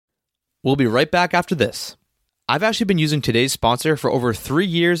We'll be right back after this. I've actually been using today's sponsor for over 3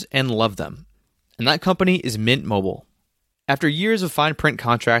 years and love them. And that company is Mint Mobile. After years of fine print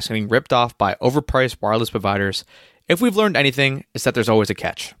contracts getting ripped off by overpriced wireless providers, if we've learned anything, it's that there's always a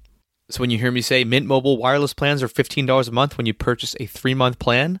catch. So when you hear me say Mint Mobile wireless plans are $15 a month when you purchase a 3-month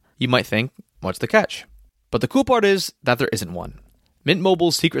plan, you might think, what's the catch? But the cool part is that there isn't one. Mint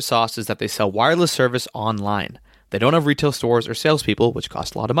Mobile's secret sauce is that they sell wireless service online. They don't have retail stores or salespeople, which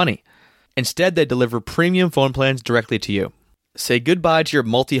cost a lot of money. Instead, they deliver premium phone plans directly to you. Say goodbye to your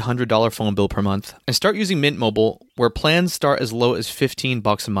multi-$100 phone bill per month and start using Mint Mobile, where plans start as low as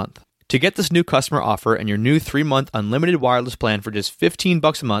 $15 a month. To get this new customer offer and your new 3-month unlimited wireless plan for just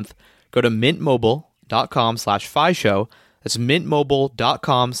 $15 a month, go to mintmobile.com/FIShow. That's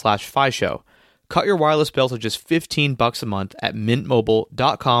mintmobile.com/FIShow. Cut your wireless bill to just $15 a month at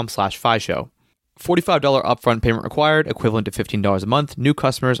mintmobile.com/FIShow. $45 upfront payment required, equivalent to $15 a month. New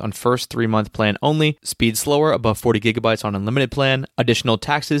customers on first 3-month plan only. Speed slower, above 40 gigabytes on unlimited plan. Additional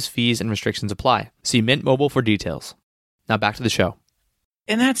taxes, fees, and restrictions apply. See Mint Mobile for details. Now back to the show.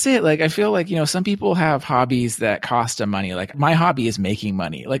 And that's it. Like, I feel like, some people have hobbies that cost them money. Like, my hobby is making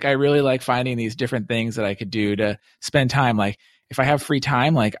money. Like, I really like finding these different things that I could do to spend time. Like, if I have free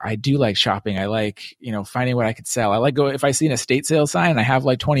time, like, I do like shopping. I like, finding what I could sell. I like if I see an estate sale sign and I have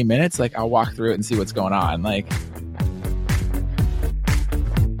like 20 minutes, like, I'll walk through it and see what's going on. Like,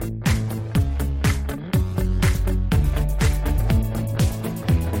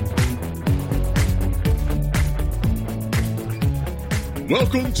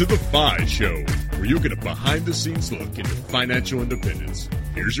 Welcome to The FI Show, where you'll get a behind-the-scenes look into financial independence.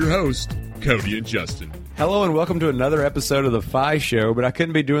 Here's your host, Cody and Justin. Hello and welcome to another episode of The FI Show, but I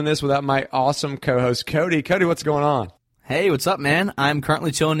couldn't be doing this without my awesome co-host, Cody. Cody, what's going on? Hey, what's up, man? I'm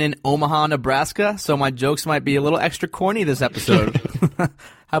currently chilling in Omaha, Nebraska, so my jokes might be a little extra corny this episode.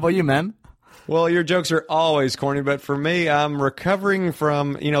 How about you, man? Well, your jokes are always corny, but for me, I'm recovering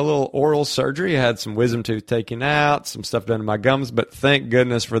from, a little oral surgery. I had some wisdom tooth taken out, some stuff done to my gums, but thank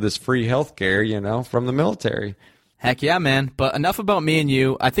goodness for this free health care, from the military. Heck yeah, man. But enough about me and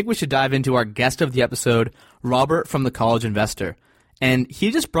you. I think we should dive into our guest of the episode, Robert from The College Investor. And he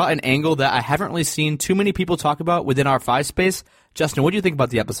just brought an angle that I haven't really seen too many people talk about within our FI space. Justin, what do you think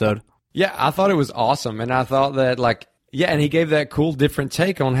about the episode? Yeah, I thought it was awesome. And I thought that, and he gave that cool different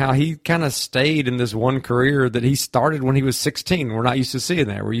take on how he kind of stayed in this one career that he started when he was 16. We're not used to seeing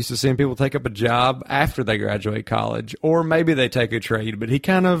that. We're used to seeing people take up a job after they graduate college, or maybe they take a trade, but he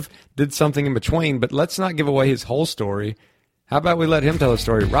kind of did something in between. But let's not give away his whole story. How about we let him tell the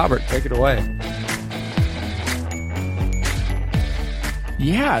story? Robert, take it away.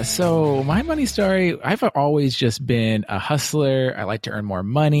 yeah, so my money story, I've always just been a hustler. I like to earn more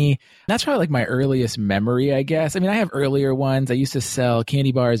money. That's probably like my earliest memory, I guess. I mean, I have earlier ones. I used to sell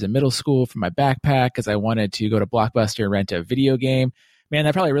candy bars in middle school for my backpack because I wanted to go to Blockbuster and rent a video game. Man,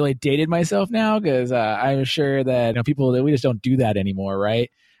 that probably really dated myself now because I'm sure that people, we just don't do that anymore, right?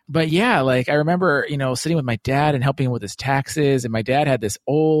 But yeah, like I remember, sitting with my dad and helping him with his taxes. And my dad had this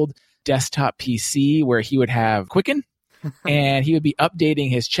old desktop PC where he would have Quicken. And he would be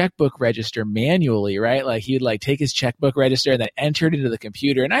updating his checkbook register manually, right? Like he would take his checkbook register and then enter it into the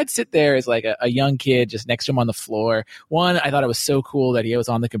computer. And I'd sit there as like a young kid just next to him on the floor. One, I thought it was so cool that he was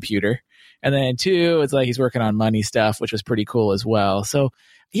on the computer. And then two, it's like he's working on money stuff, which was pretty cool as well. So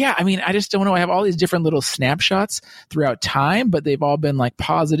yeah, I mean, I just don't know. I have all these different little snapshots throughout time, but they've all been like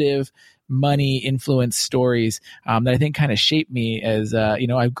positive money influence stories that I think kind of shaped me as,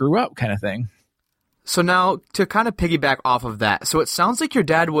 I grew up kind of thing. So now, to kind of piggyback off of that, so it sounds like your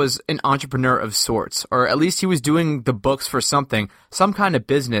dad was an entrepreneur of sorts, or at least he was doing the books for something, some kind of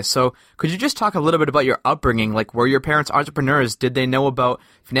business. So could you just talk a little bit about your upbringing? Like, were your parents entrepreneurs? Did they know about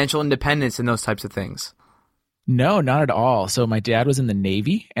financial independence and those types of things? No, not at all. So my dad was in the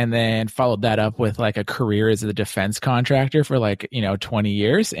Navy and then followed that up with like a career as a defense contractor for 20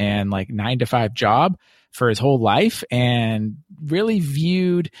 years and like 9-to-5 job for his whole life, and really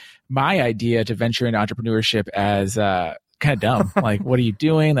viewed my idea to venture into entrepreneurship as kind of dumb. Like, what are you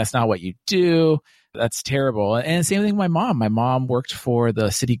doing? That's not what you do. That's terrible. And same thing with my mom. My mom worked for the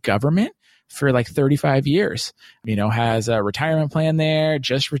city government for like 35 years, has a retirement plan there,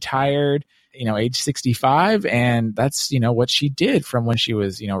 just retired, age 65. And that's, what she did from when she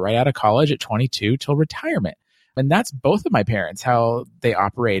was, right out of college at 22 till retirement. And that's both of my parents, how they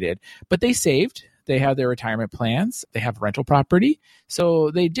operated. But they saved. They have their retirement plans. They have rental property. So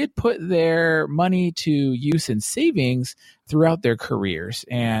they did put their money to use in savings throughout their careers.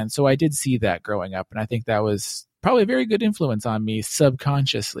 And so I did see that growing up. And I think that was probably a very good influence on me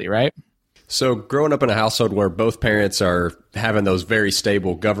subconsciously, right? So growing up in a household where both parents are having those very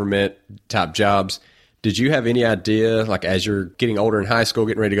stable government type jobs, did you have any idea, like as you're getting older in high school,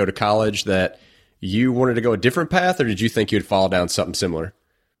 getting ready to go to college, that you wanted to go a different path, or did you think you'd fall down something similar?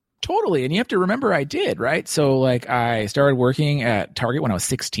 Totally. And you have to remember I did, right? So like I started working at Target when I was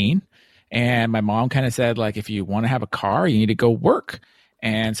 16, and my mom kind of said, like, if you want to have a car, you need to go work.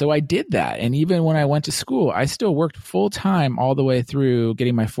 And so I did that. And even when I went to school, I still worked full time all the way through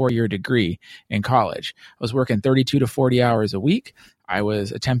getting my 4-year degree in college. I was working 32 to 40 hours a week. I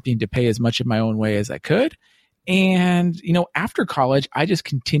was attempting to pay as much of my own way as I could. And, you know, after college, I just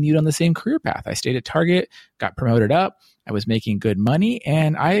continued on the same career path. I stayed at Target, got promoted up. I was making good money,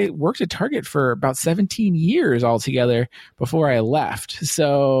 and I worked at Target for about 17 years altogether before I left.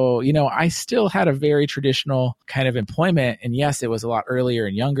 So, you know, I still had a very traditional kind of employment. And yes, it was a lot earlier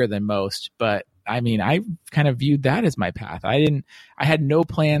and younger than most, but I mean, I kind of viewed that as my path. I had no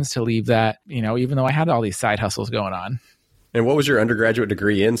plans to leave that, you know, even though I had all these side hustles going on. And what was your undergraduate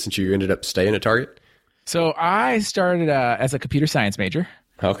degree in, since you ended up staying at Target? So I started as a computer science major.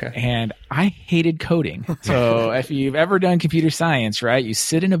 Okay. And I hated coding. So if you've ever done computer science, right, you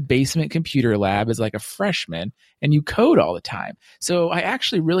sit in a basement computer lab as like a freshman and you code all the time. So I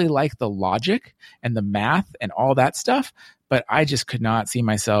actually really like the logic and the math and all that stuff, but I just could not see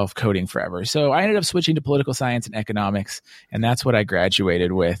myself coding forever. So I ended up switching to political science and economics, and that's what I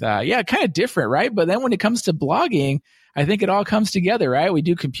graduated with. Yeah, kind of different, right? But then when it comes to blogging, I think it all comes together, right? We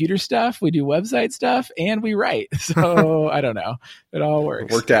do computer stuff, we do website stuff, and we write. So I don't know. It all works.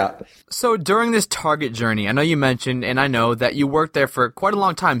 It worked out. So during this Target journey, I know you mentioned, and I know that you worked there for quite a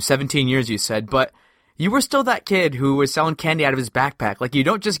long time, 17 years you said, but you were still that kid who was selling candy out of his backpack. Like, you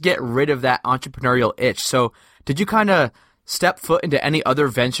don't just get rid of that entrepreneurial itch. So did you kind of step foot into any other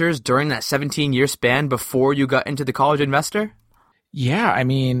ventures during that 17-year span before you got into the college investor? Yeah, I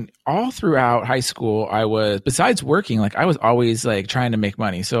mean, all throughout high school, I was, besides working, like I was always like trying to make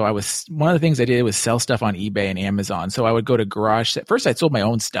money. So one of the things I did was sell stuff on eBay and Amazon. So I would go to garage. First, I sold my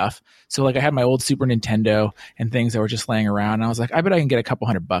own stuff. So like I had my old Super Nintendo and things that were just laying around. And I was like, I bet I can get a couple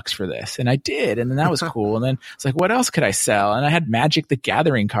 $100 for this. And I did. And then that was cool. And then it's like, what else could I sell? And I had Magic the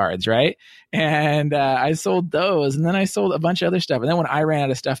Gathering cards, right? And I sold those. And then I sold a bunch of other stuff. And then when I ran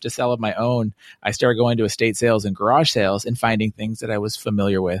out of stuff to sell of my own, I started going to estate sales and garage sales and finding things that I was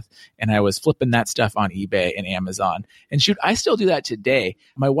familiar with. And I was flipping that stuff on eBay and Amazon. And shoot, I still do that today.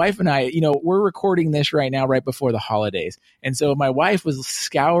 My wife and I, you know, we're recording this right now, right before the holidays. And so my wife was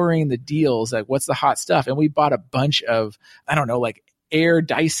scouring the deals, like what's the hot stuff? And we bought a bunch of, I don't know, like Air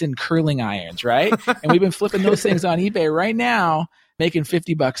Dyson curling irons, right? And we've been flipping those things on eBay right now, making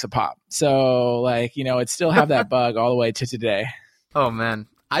 $50 a pop. So like, you know, it still have that bug all the way to today. Oh man.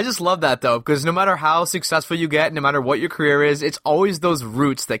 I just love that though, because no matter how successful you get, no matter what your career is, it's always those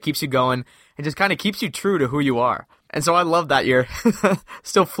roots that keeps you going and just kind of keeps you true to who you are. And so I love that you're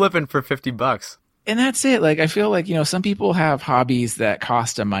still flipping for $50. And that's it. Like, I feel like, you know, some people have hobbies that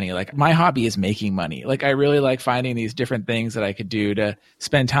cost them money. Like my hobby is making money. Like I really like finding these different things that I could do to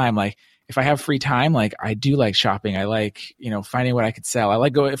spend time. Like if I have free time, like I do like shopping. I like, you know, finding what I could sell. I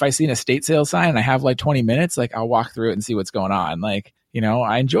like if I see an estate sale sign and I have like 20 minutes, like I'll walk through it and see what's going on. Like, you know,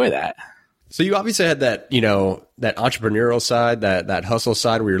 I enjoy that. So you obviously had that, you know, that entrepreneurial side, that hustle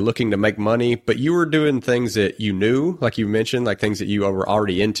side where you're looking to make money, but you were doing things that you knew, like you mentioned, like things that you were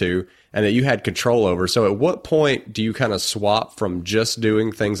already into and that you had control over. So at what point do you kind of swap from just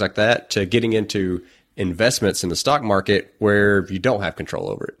doing things like that to getting into investments in the stock market where you don't have control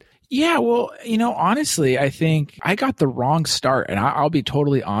over it? Yeah, well, you know, honestly, I think I got the wrong start, and I'll be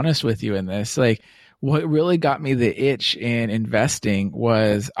totally honest with you in this. Like, what really got me the itch in investing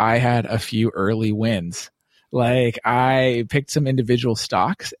was I had a few early wins. Like I picked some individual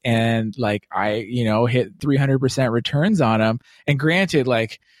stocks and like I, you know, hit 300% returns on them. And granted,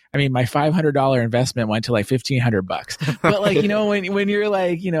 like, I mean, my $500 investment went to like $1,500, but like, you know, when you're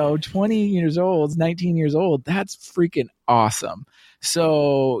like, you know, 20 years old, 19 years old, that's freaking awesome.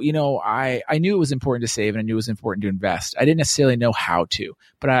 So, you know, I knew it was important to save and I knew it was important to invest. I didn't necessarily know how to,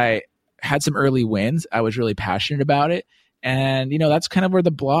 but I had some early wins. I was really passionate about it. And, you know, that's kind of where the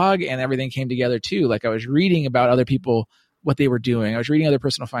blog and everything came together too. Like I was reading about other people, what they were doing. I was reading other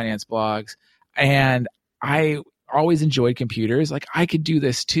personal finance blogs and I always enjoyed computers. Like I could do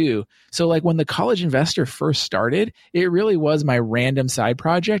this too. So like when the College Investor first started, it really was my random side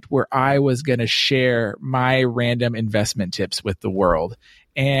project where I was going to share my random investment tips with the world.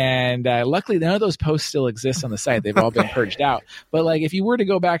 And luckily, none of those posts still exist on the site. They've all been purged out. But like, if you were to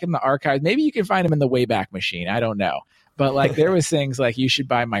go back in the archives, maybe you can find them in the Wayback Machine. I don't know. But like there was things like you should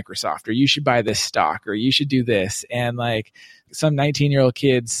buy Microsoft or you should buy this stock or you should do this. And like some 19-year-old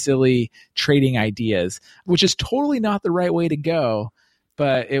kid's silly trading ideas, which is totally not the right way to go.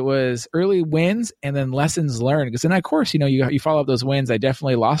 But it was early wins and then lessons learned. Because then, of course, you follow up those wins. I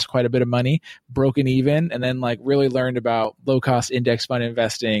definitely lost quite a bit of money, broken even, and then like really learned about low-cost index fund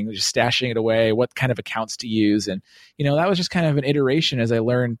investing, just stashing it away, what kind of accounts to use. And, that was just kind of an iteration as I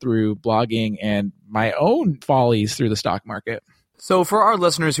learned through blogging and my own follies through the stock market. So for our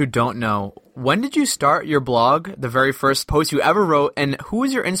listeners who don't know, when did you start your blog, the very first post you ever wrote, and who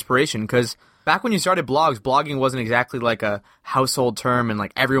was your inspiration? Because back when you started blogging wasn't exactly like a household term and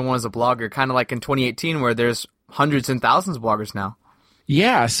like everyone was a blogger, kind of like in 2018 where there's hundreds and thousands of bloggers now.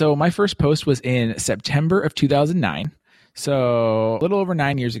 Yeah, so my first post was in September of 2009, so a little over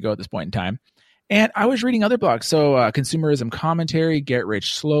 9 years ago at this point in time. And I was reading other blogs, so Consumerism Commentary, Get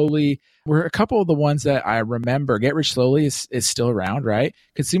Rich Slowly, were a couple of the ones that I remember. Get Rich Slowly is still around, right?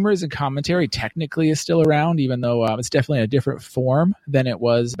 Consumerism Commentary technically is still around, even though it's definitely in a different form than it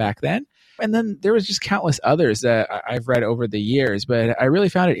was back then. And then there was just countless others that I've read over the years, but I really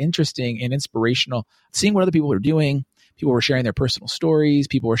found it interesting and inspirational seeing what other people were doing. People were sharing their personal stories.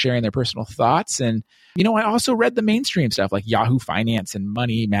 People were sharing their personal thoughts. And, I also read the mainstream stuff like Yahoo Finance and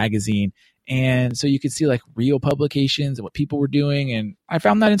Money Magazine. And so you could see like real publications and what people were doing. And I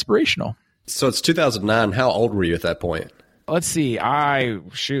found that inspirational. So it's 2009. How old were you at that point? Let's see. I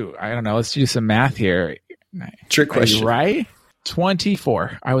don't know. Let's do some math here. Trick question. Are you right?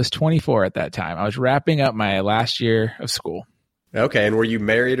 24. I was 24 at that time. I was wrapping up my last year of school. Okay. And were you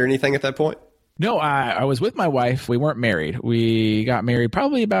married or anything at that point? No, I was with my wife. We weren't married. We got married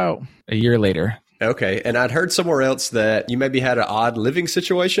probably about a year later. Okay. And I'd heard somewhere else that you maybe had an odd living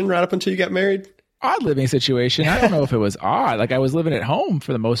situation right up until you got married. Odd living situation. I don't know if it was odd. Like I was living at home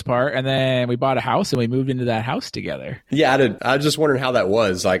for the most part. And then we bought a house and we moved into that house together. Yeah, I did. I was just wondering how that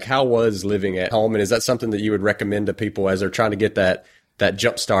was. Like, how was living at home? And is that something that you would recommend to people as they're trying to get that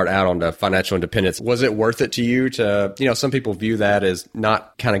jump start out onto financial independence? Was it worth it to you to, some people view that as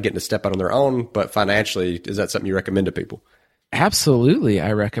not kind of getting to step out on their own, but financially, is that something you recommend to people? Absolutely,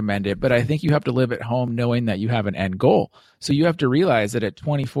 I recommend it. But I think you have to live at home knowing that you have an end goal. So you have to realize that at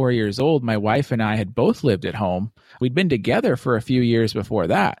 24 years old, my wife and I had both lived at home. We'd been together for a few years before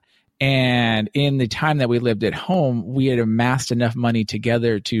that. And in the time that we lived at home, we had amassed enough money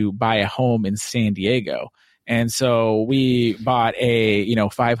together to buy a home in San Diego. And so we bought a,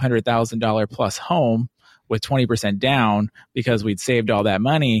 $500,000 plus home with 20% down because we'd saved all that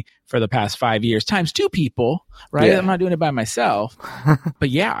money for the past 5 years times two people, right? Yeah. I'm not doing it by myself. But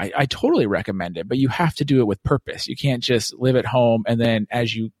yeah, I totally recommend it. But you have to do it with purpose. You can't just live at home and then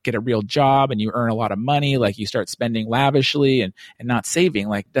as you get a real job and you earn a lot of money, like you start spending lavishly and not saving,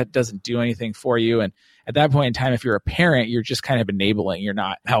 like that doesn't do anything for you. And at that point in time, if you're a parent, you're just kind of enabling, you're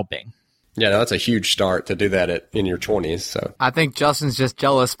not helping. Yeah, no, that's a huge start to do that in your 20s. So I think Justin's just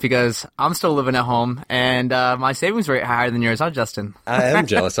jealous because I'm still living at home and my savings rate higher than yours, huh, Justin? I am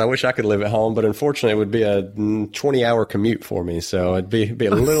jealous. I wish I could live at home, but unfortunately, it would be a 20-hour commute for me, so it'd be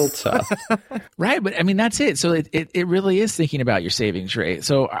a little tough. Right, but I mean that's it. So it really is thinking about your savings rate.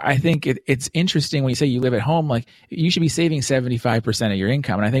 So I think it's interesting when you say you live at home, like you should be saving 75% of your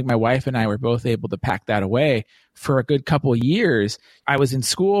income, and I think my wife and I were both able to pack that away. For a good couple of years, I was in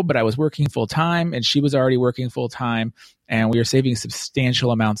school, but I was working full time and she was already working full time. And we were saving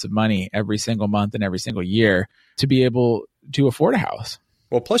substantial amounts of money every single month and every single year to be able to afford a house.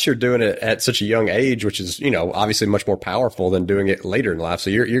 Well, plus you're doing it at such a young age, which is, obviously much more powerful than doing it later in life. So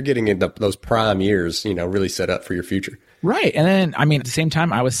you're getting into those prime years, really set up for your future. Right. And then, at the same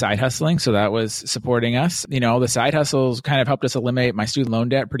time, I was side hustling. So that was supporting us. The side hustles kind of helped us eliminate my student loan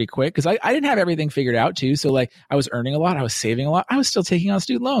debt pretty quick because I didn't have everything figured out too. So like I was earning a lot. I was saving a lot. I was still taking on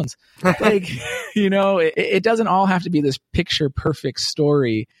student loans. Like, it doesn't all have to be this picture perfect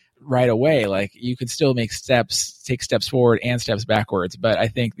story right away. Like you could still take steps forward and steps backwards. But I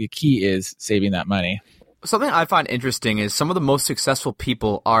think the key is saving that money. Something I find interesting is some of the most successful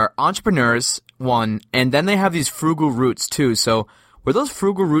people are entrepreneurs, one, and then they have these frugal roots too. So were those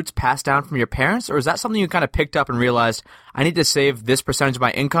frugal roots passed down from your parents, or is that something you kind of picked up and realized, I need to save this percentage of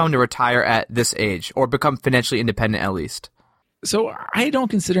my income to retire at this age or become financially independent at least? So I don't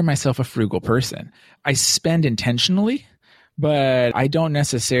consider myself a frugal person. I spend intentionally, but I don't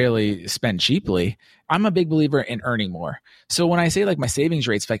necessarily spend cheaply. I'm a big believer in earning more. So when I say like my savings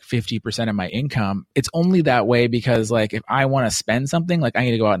rate's like 50% of my income, it's only that way because like if I want to spend something, like I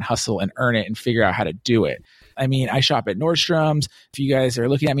need to go out and hustle and earn it and figure out how to do it. I mean, I shop at Nordstrom's. If you guys are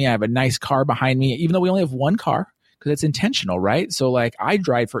looking at me, I have a nice car behind me, even though we only have one car because it's intentional, right? So like I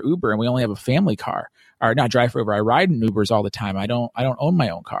drive for Uber and we only have a family car, or not drive for Uber. I ride in Ubers all the time. I don't own my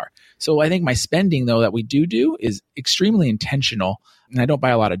own car. So I think my spending though that we do is extremely intentional. And I don't buy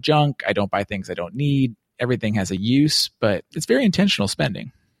a lot of junk. I don't buy things I don't need. Everything has a use, but it's very intentional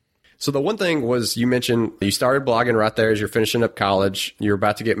spending. So the one thing was, you mentioned you started blogging right there as you're finishing up college. You're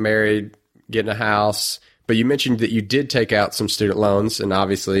about to get married, get in a house. But you mentioned that you did take out some student loans. And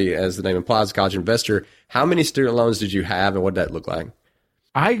obviously, as the name implies, college investor. How many student loans did you have and what did that look like?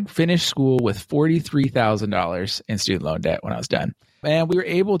 I finished school with $43,000 in student loan debt when I was done. And we were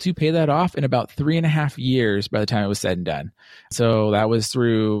able to pay that off in about 3.5 years by the time it was said and done. So that was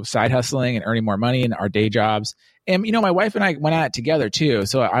through side hustling and earning more money in our day jobs. And, my wife and I went at it together too.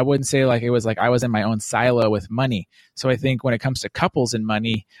 So I wouldn't say like it was like I was in my own silo with money. So I think when it comes to couples and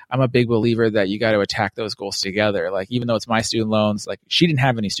money, I'm a big believer that you got to attack those goals together. Like, even though it's my student loans, like she didn't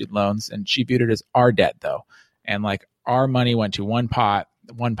have any student loans and she viewed it as our debt though. And like our money went to one pot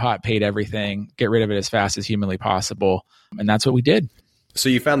paid everything, get rid of it as fast as humanly possible. And that's what we did. So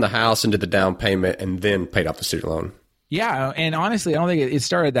you found the house and did the down payment and then paid off the student loan. Yeah. And honestly, I don't think it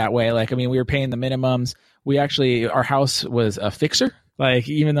started that way. Like, we were paying the minimums. Our house was a fixer. Like,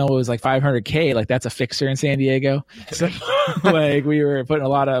 even though it was like $500K, like that's a fixer in San Diego. So like we were putting a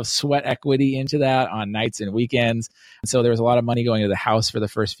lot of sweat equity into that on nights and weekends. So there was a lot of money going to the house for the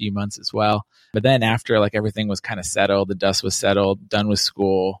first few months as well. But then after like everything was kind of settled, the dust was settled, done with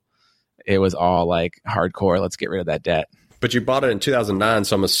school, it was all like hardcore. Let's get rid of that debt. But you bought it in 2009.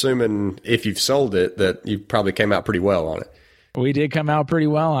 So I'm assuming if you've sold it, that you probably came out pretty well on it. We did come out pretty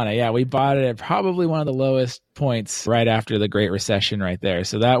well on it. Yeah, we bought it at probably one of the lowest points right after the Great Recession right there.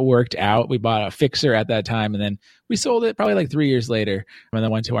 So that worked out. We bought a fixer at that time, and then we sold it probably like 3 years later, and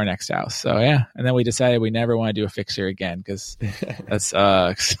then went to our next house. So yeah, and then we decided we never want to do a fixer again because that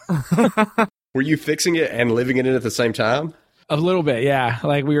sucks. Were you fixing it and living in it at the same time? A little bit, yeah.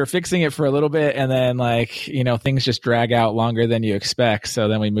 Like we were fixing it for a little bit, and then like, things just drag out longer than you expect. So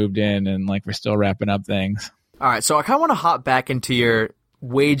then we moved in, and like we're still wrapping up things. All right, so I kind of want to hop back into your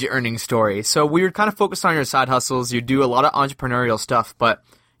wage earning story. So we were kind of focused on your side hustles. You do a lot of entrepreneurial stuff, but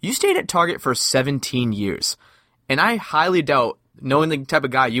you stayed at Target for 17 years. And I highly doubt, knowing the type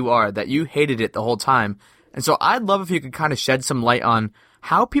of guy you are, that you hated it the whole time. And so I'd love if you could kind of shed some light on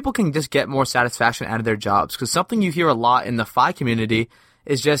how people can just get more satisfaction out of their jobs. Because something you hear a lot in the FI community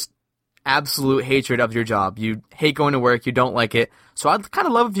is just absolute hatred of your job. You hate going to work. You don't like it. So I'd kind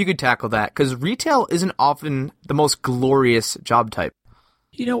of love if you could tackle that, because retail isn't often the most glorious job type.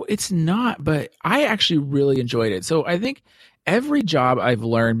 It's not, but I actually really enjoyed it. So I think every job I've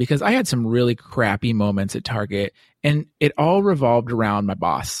learned, because I had some really crappy moments at Target, and it all revolved around my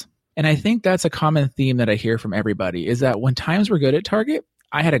boss. And I think that's a common theme that I hear from everybody, is that when times were good at Target,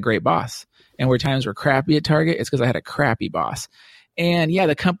 I had a great boss. And where times were crappy at Target, it's because I had a crappy boss. And yeah,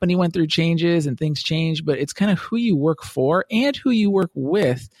 the company went through changes and things changed, but it's kind of who you work for and who you work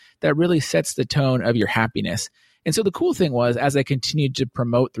with that really sets the tone of your happiness. And so the cool thing was, as I continued to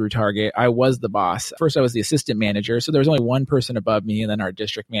promote through Target, I was the boss. First, I was the assistant manager. So there was only one person above me, and then our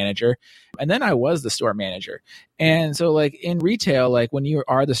district manager. And then I was the store manager. And so like in retail, like when you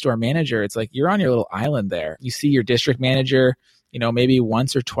are the store manager, it's like you're on your little island there. You see your district manager, maybe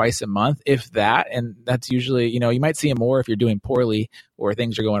once or twice a month, if that. And that's usually, you might see him more if you're doing poorly or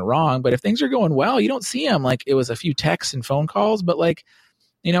things are going wrong. But if things are going well, you don't see him. Like it was a few texts and phone calls, but like,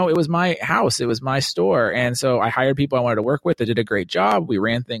 it was my house. It was my store. And so I hired people I wanted to work with that did a great job. We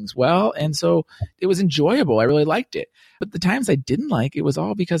ran things well. And so it was enjoyable. I really liked it. But the times I didn't like it was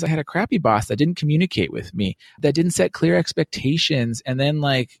all because I had a crappy boss that didn't communicate with me, that didn't set clear expectations. And then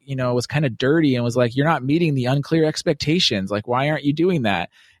like, it was kind of dirty and was like, you're not meeting the unclear expectations. Like, why aren't you doing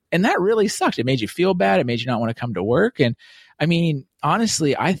that? And that really sucked. It made you feel bad. It made you not want to come to work. And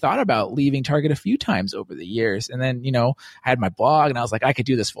honestly, I thought about leaving Target a few times over the years. And then, I had my blog and I was like, I could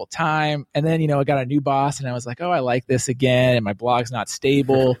do this full time. And then, I got a new boss and I was like, oh, I like this again. And my blog's not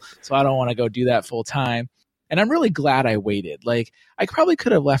stable. So I don't want to go do that full time. And I'm really glad I waited. Like I probably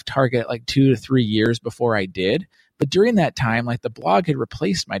could have left Target like 2 to 3 years before I did. But during that time, like the blog had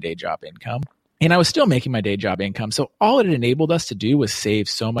replaced my day job income. And I was still making my day job income. So all it enabled us to do was save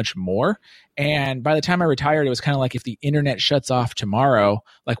so much more. And by the time I retired, it was kind of like if the internet shuts off tomorrow,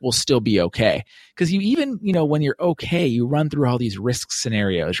 like we'll still be okay. Because you even, when you're okay, you run through all these risk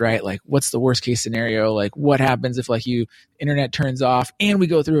scenarios, right? Like what's the worst case scenario? Like what happens if like internet turns off and we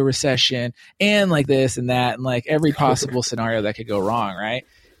go through a recession and like this and that and like every possible scenario that could go wrong, right?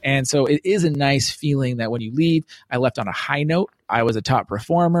 And so it is a nice feeling that when you leave, I left on a high note. I was a top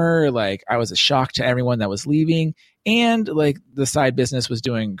performer. Like I was a shock to everyone that was leaving. And like the side business was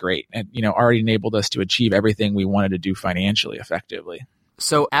doing great and, already enabled us to achieve everything we wanted to do financially effectively.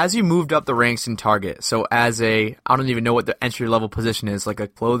 So as you moved up the ranks in Target, so as I don't even know what the entry level position is, like a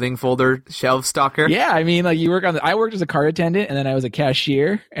clothing folder shelf stocker. Yeah. I mean, like I worked as a cart attendant and then I was a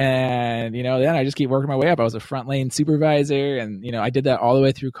cashier and, then I just keep working my way up. I was a front lane supervisor and, I did that all the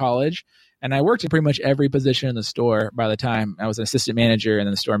way through college. And I worked in pretty much every position in the store by the time I was an assistant manager and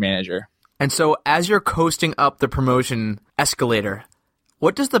then the store manager. And so as you're coasting up the promotion escalator,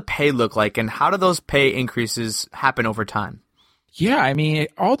 what does the pay look like and how do those pay increases happen over time? Yeah, I mean,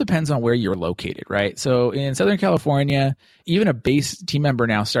 it all depends on where you're located, right? So in Southern California, even a base team member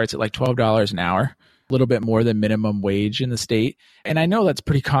now starts at like $12 an hour, a little bit more than minimum wage in the state. And I know that's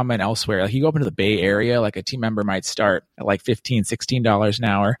pretty common elsewhere. Like you go up into the Bay Area, like a team member might start at like $15, $16 an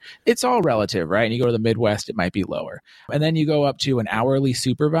hour. It's all relative, right? And you go to the Midwest, it might be lower. And then you go up to an hourly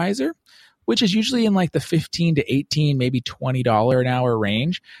supervisor, which is usually in like the $15 to $18, maybe $20 an hour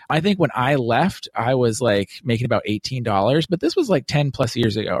range. I think when I left, I was like making about $18, but this was like 10 plus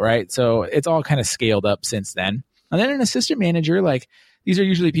years ago, right? So it's all kind of scaled up since then. And then an assistant manager, like these are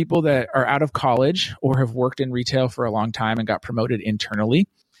usually people that are out of college or have worked in retail for a long time and got promoted internally.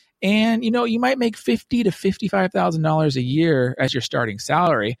 And, you might make $50,000 to $55,000 a year as your starting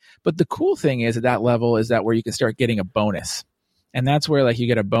salary. But the cool thing is at that level is that where you can start getting a bonus. And that's where like you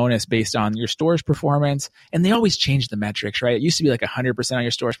get a bonus based on your store's performance. And they always change the metrics, right? It used to be like 100% on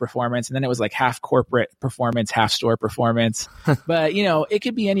your store's performance. And then it was like half corporate performance, half store performance. But, it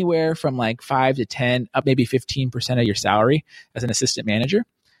could be anywhere from like 5 to 10, up maybe 15% of your salary as an assistant manager.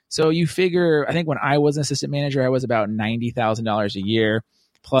 So you figure, I think when I was an assistant manager, I was about $90,000 a year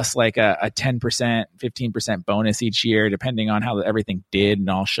plus like a 10%, 15% bonus each year, depending on how everything did and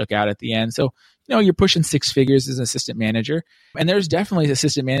all shook out at the end. So you're pushing six figures as an assistant manager. And there's definitely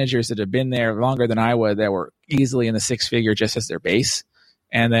assistant managers that have been there longer than I would that were easily in the six figure just as their base.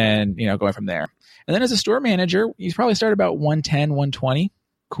 And then, going from there. And then as a store manager, you probably start about 110, 120.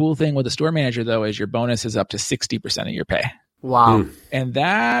 Cool thing with a store manager, though, is your bonus is up to 60% of your pay. Wow. And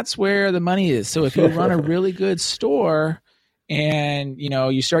that's where the money is. So if you run a really good store and,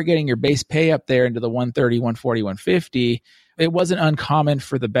 you start getting your base pay up there into the 130, 140, 150, it wasn't uncommon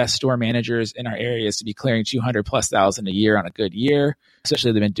for the best store managers in our areas to be clearing 200 plus thousand a year on a good year, especially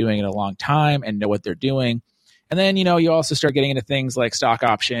if they've been doing it a long time and know what they're doing. And then, you also start getting into things like stock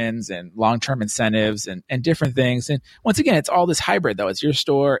options and long-term incentives and different things. And once again, it's all this hybrid though. It's your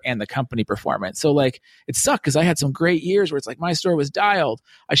store and the company performance. So like it sucked because I had some great years where it's like my store was dialed.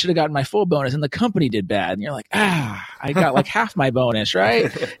 I should have gotten my full bonus and the company did bad. And you're like, I got like half my bonus,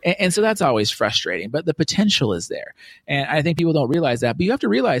 right? And so that's always frustrating, but the potential is there. And I think people don't realize that, but you have to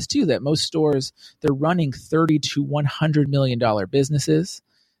realize too that most stores, they're running $30 to $100 million businesses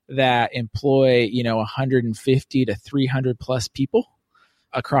that employ, 150 to 300 plus people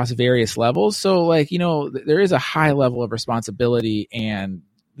across various levels. So like, there is a high level of responsibility and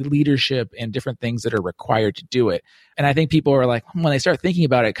leadership and different things that are required to do it. And I think people are like, when they start thinking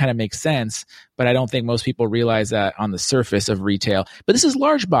about it, it kind of makes sense. But I don't think most people realize that on the surface of retail. But this is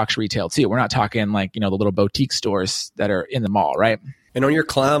large box retail too. We're not talking like, the little boutique stores that are in the mall, right? And on your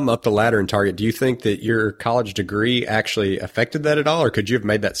climb up the ladder in Target, do you think that your college degree actually affected that at all, or could you have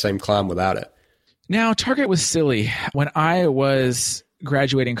made that same climb without it? Now, Target was silly. When I was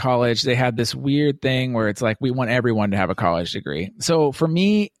graduating college, they had this weird thing where it's like, we want everyone to have a college degree. So for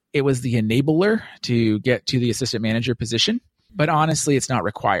me, it was the enabler to get to the assistant manager position. But honestly, it's not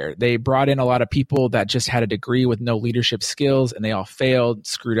required. They brought in a lot of people that just had a degree with no leadership skills, and they all failed,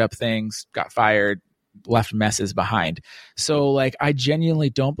 screwed up things, got fired, left messes behind. So like, I genuinely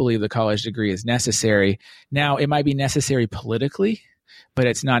don't believe the college degree is necessary. Now, it might be necessary politically, but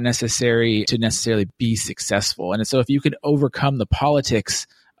it's not necessary to necessarily be successful. And so if you can overcome the politics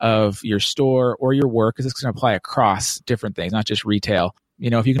of your store or your work, because it's going to apply across different things, not just retail.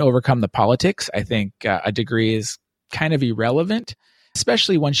 If you can overcome the politics, I think a degree is kind of irrelevant,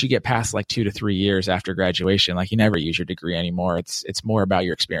 especially once you get past like 2 to 3 years after graduation. Like you never use your degree anymore. It's more about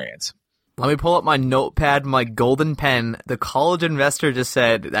your experience. Let me pull up my notepad, my golden pen. The college investor just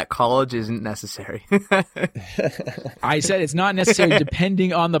said that college isn't necessary. I said it's not necessary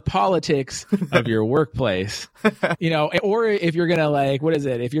depending on the politics of your workplace. Or if you're going to like, what is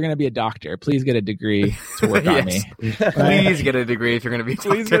it? If you're going to be a doctor, please get a degree to work on me. Please get a degree if you're going to be a doctor.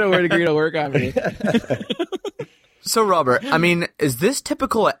 Please get a degree to work on me. So, Robert, I mean, is this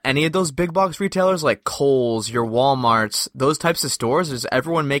typical at any of those big box retailers like Kohl's, your Walmarts, those types of stores? Is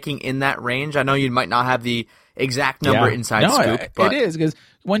everyone making in that range? I know you might not have the exact number inside scoop. But it is, because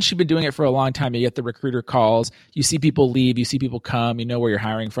once you've been doing it for a long time, you get the recruiter calls, you see people leave, you see people come, you know where you're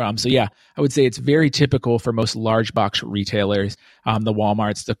hiring from. So yeah, I would say it's very typical for most large box retailers, the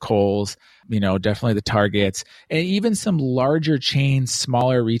Walmarts, the Kohl's, definitely the Targets, and even some larger chains,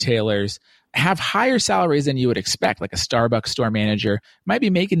 smaller retailers have higher salaries than you would expect. Like a Starbucks store manager might be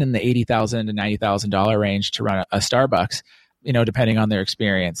making in the $80,000 to $90,000 range to run a Starbucks, depending on their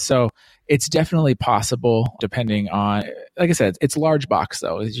experience. So it's definitely possible, depending on, like I said, it's large box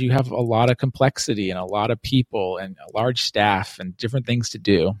though. You have a lot of complexity and a lot of people and a large staff and different things to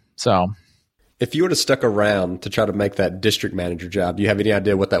do. So if you would have stuck around to try to make that district manager job, do you have any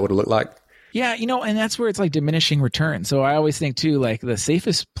idea what that would have looked like? Yeah, and that's where it's like diminishing return. So I always think too, like the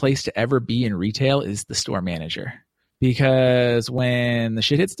safest place to ever be in retail is the store manager. Because when the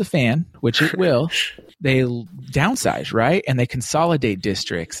shit hits the fan, which it will, they downsize, right? And they consolidate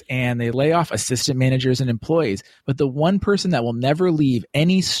districts and they lay off assistant managers and employees. But the one person that will never leave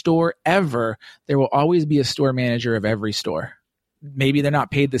any store ever, there will always be a store manager of every store. Maybe they're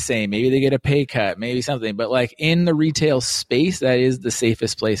not paid the same. Maybe they get a pay cut, maybe something. But like in the retail space, that is the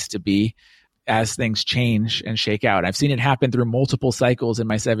safest place to be as things change and shake out. I've seen it happen through multiple cycles in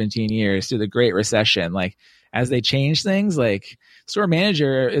my 17 years, through the Great Recession. Like as they change things, like store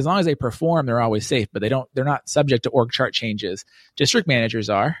manager, as long as they perform, they're always safe, but they're not subject to org chart changes. District managers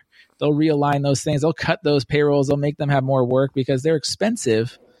are. They'll realign those things. They'll cut those payrolls. They'll make them have more work because they're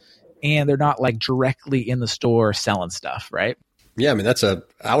expensive and they're not like directly in the store selling stuff, right? Yeah, I mean, I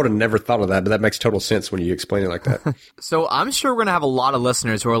would have never thought of that, but that makes total sense when you explain it like that. So I'm sure we're going to have a lot of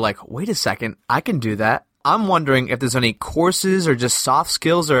listeners who are like, wait a second, I can do that. I'm wondering if there's any courses or just soft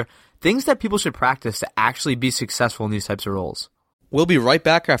skills or things that people should practice to actually be successful in these types of roles. We'll be right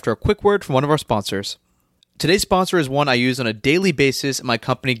back after a quick word from one of our sponsors. Today's sponsor is one I use on a daily basis in my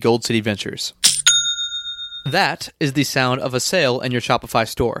company, Gold City Ventures. That is the sound of a sale in your Shopify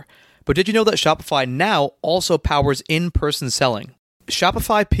store. But did you know that Shopify now also powers in-person selling?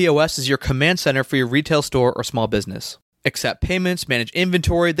 Shopify POS is your command center for your retail store or small business. Accept payments, manage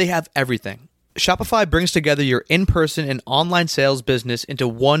inventory, they have everything. Shopify brings together your in-person and online sales business into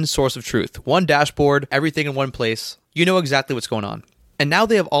one source of truth, one dashboard, everything in one place. You know exactly what's going on. And now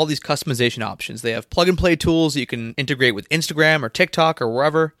they have all these customization options. They have plug-and-play tools that you can integrate with Instagram or TikTok or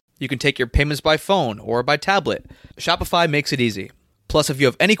wherever. You can take your payments by phone or by tablet. Shopify makes it easy. Plus, if you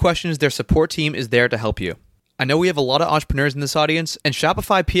have any questions, their support team is there to help you. I know we have a lot of entrepreneurs in this audience, and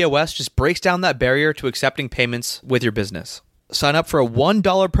Shopify POS just breaks down that barrier to accepting payments with your business. Sign up for a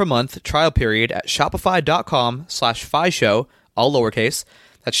 $1 per month trial period at shopify.com/FIShow, all lowercase.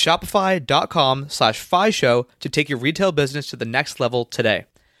 That's shopify.com/FIShow to take your retail business to the next level today.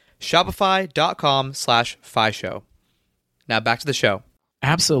 Shopify.com/FIShow. Now back to the show.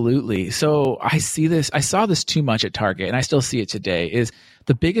 Absolutely. So I saw this too much at Target, and I still see it today, is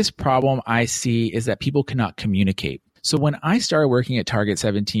the biggest problem I see is that people cannot communicate. So when I started working at Target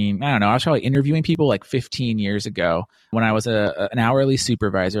 17, I was probably interviewing people like 15 years ago. When I was an hourly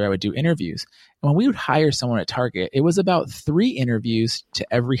supervisor, I would do interviews. And when we would hire someone at Target, it was about 3 interviews to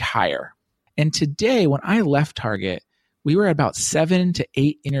every hire. And today, when I left Target, we were at about 7 to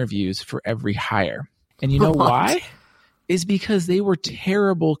 8 interviews for every hire. And you know why? Is because they were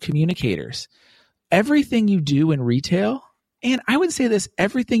terrible communicators. Everything you do in retail, and I would say this,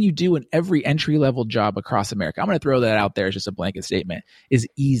 everything you do in every entry-level job across America, I'm going to throw that out there as just a blanket statement, is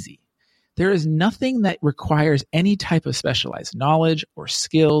easy. There is nothing that requires any type of specialized knowledge or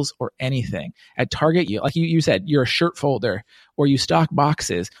skills or anything. At Target, like you said, you're a shirt folder, or you stock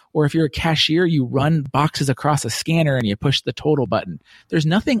boxes, or if you're a cashier, you run boxes across a scanner and you push the total button. There's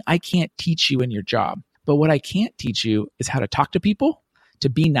nothing I can't teach you in your job. But what I can't teach you is how to talk to people, to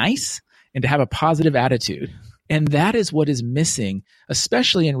be nice, and to have a positive attitude. And that is what is missing,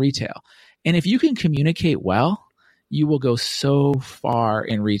 especially in retail. And if you can communicate well, you will go so far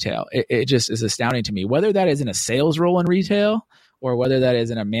in retail. It just is astounding to me, whether that is in a sales role in retail or whether that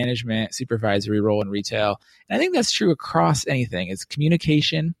is in a management supervisory role in retail. And I think that's true across anything. It's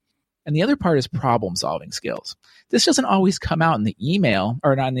communication. And the other part is problem solving skills. This doesn't always come out in the email,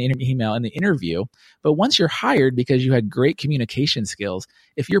 or not in the email, in the interview. But once you're hired because you had great communication skills,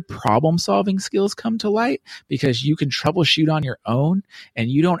 if your problem solving skills come to light because you can troubleshoot on your own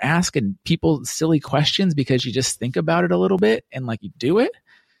and you don't ask people silly questions because you just think about it a little bit and like you do it,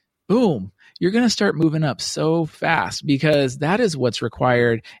 boom, you're going to start moving up so fast, because that is what's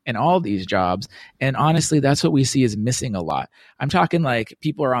required in all these jobs. And honestly, that's what we see is missing a lot. I'm talking like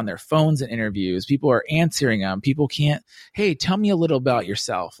people are on their phones in interviews. People are answering them. People can't, hey, tell me a little about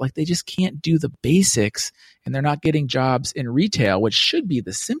yourself. Like they just can't do the basics, and they're not getting jobs in retail, which should be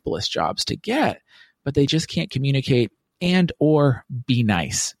the simplest jobs to get. but they just can't communicate and or be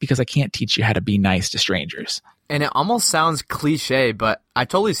nice, because I can't teach you how to be nice to strangers. And it almost sounds cliche, but I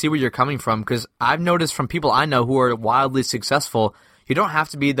totally see where you're coming from, because I've noticed from people I know who are wildly successful, you don't have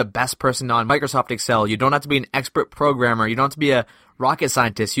to be the best person on Microsoft Excel. You don't have to be an expert programmer. You don't have to be a rocket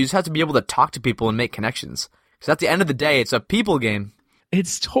scientist. You just have to be able to talk to people and make connections. Because at the end of the day, it's a people game.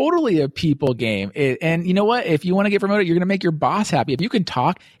 It's totally a people game. And you know what? If you want to get promoted, you're going to make your boss happy. If you can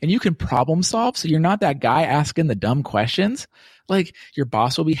talk and you can problem solve, so you're not that guy asking the dumb questions, like your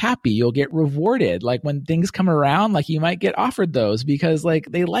boss will be happy. You'll get rewarded. Like when things come around, like you might get offered those because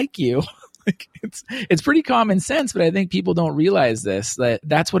like they like you. Like it's pretty common sense, but I think people don't realize this,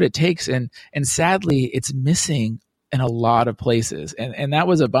 that's what it takes. And sadly, it's missing in a lot of places. And that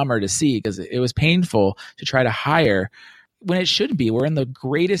was a bummer to see, because it was painful to try to hire when it shouldn't be. We're in the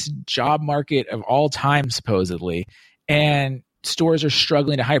greatest job market of all time, supposedly. And stores are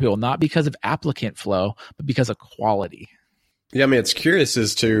struggling to hire people, not because of applicant flow, but because of quality. Yeah, I mean, it's curious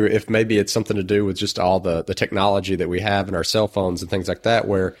as to if maybe it's something to do with just all the technology that we have in our cell phones and things like that,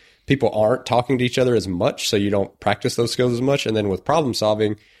 where people aren't talking to each other as much, so you don't practice those skills as much. And then with problem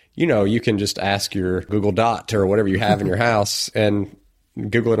solving, you can just ask your Google Dot or whatever you have in your house and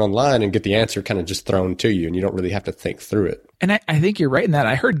Google it online and get the answer kind of just thrown to you, and you don't really have to think through it. And I think you're right in that.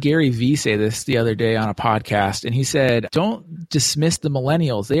 I heard Gary Vee say this the other day on a podcast, and he said, don't dismiss the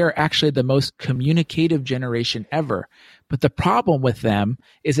millennials. They are actually the most communicative generation ever. But the problem with them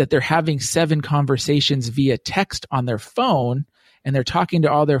is that they're having 7 conversations via text on their phone, and they're talking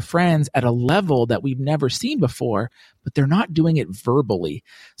to all their friends at a level that we've never seen before, but they're not doing it verbally.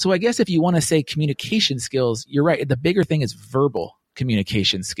 So I guess if you want to say communication skills, you're right. The bigger thing is verbal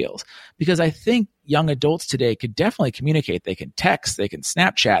communication skills, because I think young adults today could definitely communicate. They can text, they can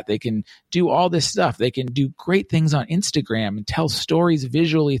Snapchat, they can do all this stuff. They can do great things on Instagram and tell stories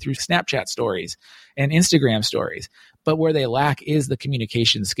visually through Snapchat stories and Instagram stories. But where they lack is the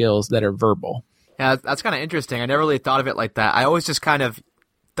communication skills that are verbal. Yeah, that's kind of interesting. I never really thought of it like that. I always just kind of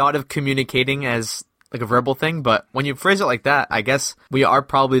thought of communicating as like a verbal thing, but when you phrase it like that, I guess we are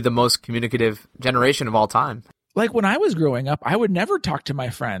probably the most communicative generation of all time. Like when I was growing up, I would never talk to my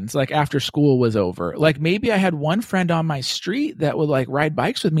friends like after school was over. Like maybe I had one friend on my street that would like ride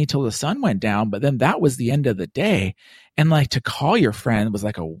bikes with me till the sun went down, but then that was the end of the day. And like to call your friend was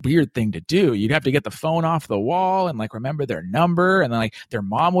like a weird thing to do. You'd have to get the phone off the wall and like remember their number, and then like their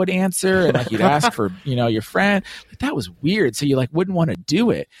mom would answer and like you'd ask for, your friend. Like that was weird. So you like wouldn't want to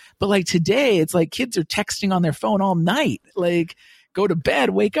do it. But like today, it's like kids are texting on their phone all night. Like go to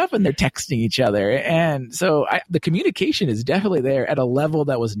bed, wake up, and they're texting each other. And so the communication is definitely there at a level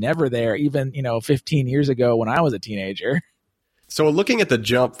that was never there even, 15 years ago when I was a teenager. So looking at the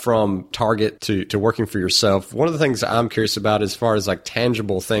jump from Target to working for yourself, one of the things I'm curious about as far as like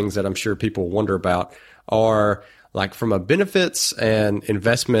tangible things that I'm sure people wonder about are like from a benefits and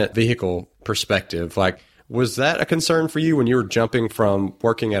investment vehicle perspective, like was that a concern for you when you were jumping from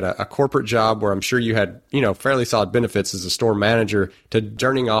working at a corporate job where I'm sure you had, fairly solid benefits as a store manager to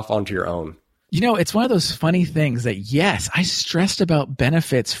journeying off onto your own? It's one of those funny things that, yes, I stressed about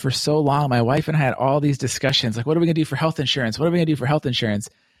benefits for so long. My wife and I had all these discussions, like, what are we going to do for health insurance? What are we going to do for health insurance?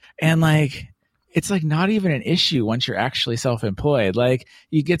 And like, it's like not even an issue once you're actually self-employed. Like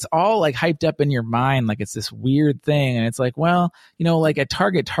it gets all like hyped up in your mind. Like it's this weird thing. And it's like, well, like at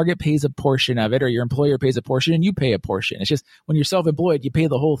Target pays a portion of it, or your employer pays a portion and you pay a portion. It's just when you're self-employed, you pay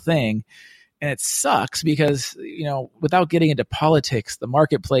the whole thing. And it sucks because, without getting into politics, the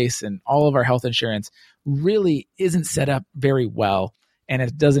marketplace and all of our health insurance really isn't set up very well. And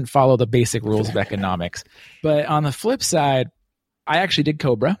it doesn't follow the basic rules of economics. But on the flip side, I actually did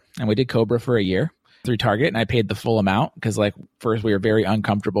Cobra, and we did Cobra for a year through Target, and I paid the full amount because like first we were very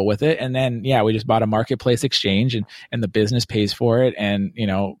uncomfortable with it. And then, we just bought a marketplace exchange and the business pays for it. And,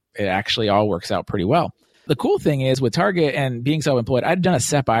 it actually all works out pretty well. The cool thing is with Target and being self-employed, I'd done a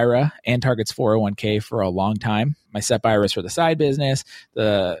SEP IRA and Target's 401k for a long time. My SEP IRA is for the side business,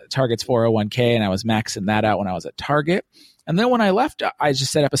 the Target's 401k, and I was maxing that out when I was at Target. And then when I left, I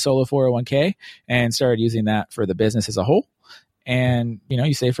just set up a solo 401k and started using that for the business as a whole. And,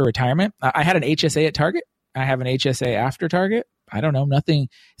 you save for retirement. I had an HSA at Target. I have an HSA after Target. I don't know, nothing.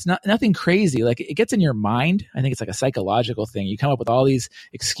 It's nothing crazy. Like it gets in your mind. I think it's like a psychological thing. You come up with all these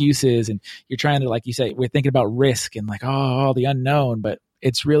excuses and you're trying to, like you say, we're thinking about risk and like, the unknown, but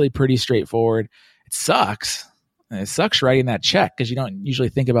it's really pretty straightforward. It sucks. And it sucks writing that check because you don't usually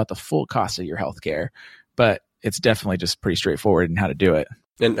think about the full cost of your healthcare, but it's definitely just pretty straightforward in how to do it.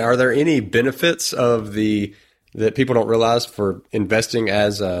 And are there any benefits of the that people don't realize for investing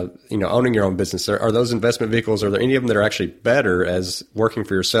as, owning your own business? Are those investment vehicles, are there any of them that are actually better as working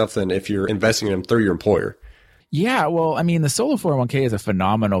for yourself than if you're investing in them through your employer? Yeah, well, I mean, the solo 401k is a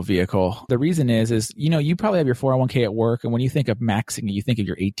phenomenal vehicle. The reason is, you probably have your 401k at work. And when you think of maxing it, you think of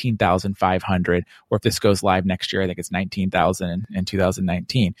your 18,500, or if this goes live next year, I think it's 19,000 in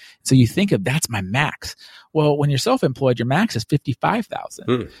 2019. So you think of that's my max. Well, when you're self-employed, your max is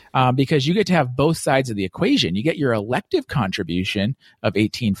 55,000 because you get to have both sides of the equation. You get your elective contribution of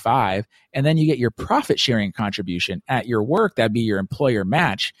 18,500, and then you get your profit sharing contribution at your work. That'd be your employer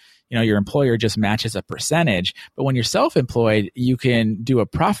match. Your employer just matches a percentage, but when you're self-employed, you can do a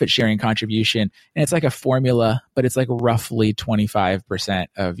profit sharing contribution, and it's like a formula, but it's like roughly 25%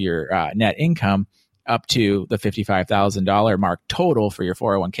 of your net income up to the $55,000 mark total for your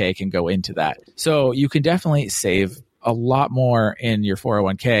 401k can go into that. So you can definitely save a lot more in your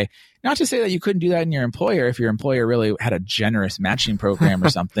 401k. Not to say that you couldn't do that in your employer if your employer really had a generous matching program or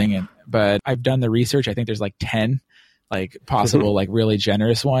something. But I've done the research. I think there's like 10 possible really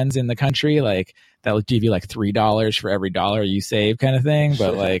generous ones in the country, that will give you $3 for every dollar you save kind of thing.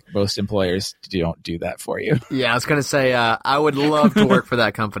 But most employers don't do that for you. Yeah, I was gonna say I would love to work for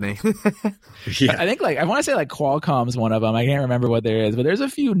that company. Yeah, I think I want to say Qualcomm's one of them. I can't remember what there is, but there's a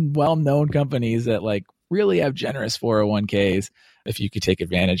few well-known companies that really have generous 401ks if you could take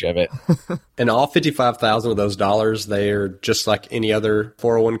advantage of it. And all 55,000 of those dollars, they're just like any other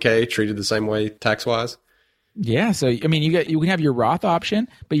 401k, treated the same way tax-wise? Yeah. So, I mean, you can have your Roth option,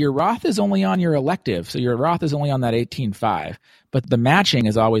 but your Roth is only on your elective. So your Roth is only on that 18,500, but the matching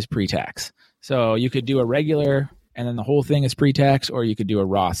is always pre-tax. So you could do a regular and then the whole thing is pre-tax, or you could do a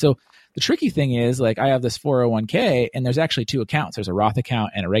Roth. So the tricky thing is I have this 401k and there's actually two accounts. There's a Roth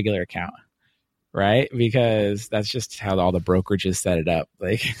account and a regular account, right? Because that's just how all the brokerages set it up.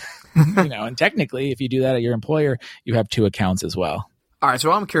 And technically if you do that at your employer, you have two accounts as well. All right,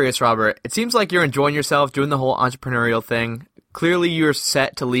 so I'm curious, Robert. It seems like you're enjoying yourself doing the whole entrepreneurial thing. Clearly, you're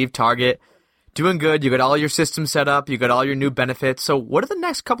set to leave Target. Doing good. You got all your systems set up. You got all your new benefits. So what do the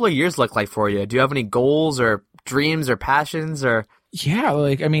next couple of years look like for you? Do you have any goals or dreams or passions or... Yeah,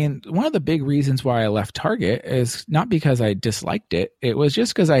 one of the big reasons why I left Target is not because I disliked it. It was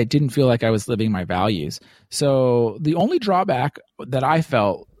just because I didn't feel like I was living my values. So the only drawback that I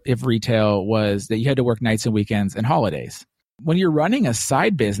felt of retail was that you had to work nights and weekends and holidays. When you're running a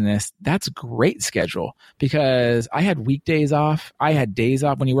side business, that's a great schedule because I had weekdays off. I had days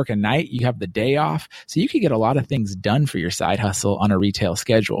off. When you work a night, you have the day off. So you could get a lot of things done for your side hustle on a retail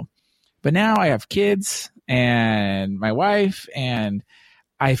schedule. But now I have kids and my wife, and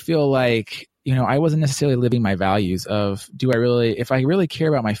I feel like, I wasn't necessarily living my values of, if I really care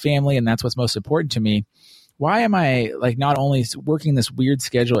about my family and that's what's most important to me, why am I not only working this weird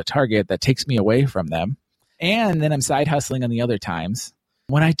schedule at Target that takes me away from them, and then I'm side hustling on the other times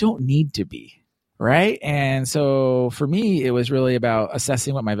when I don't need to be, right? And so for me, it was really about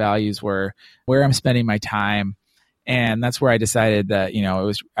assessing what my values were, where I'm spending my time. And that's where I decided that,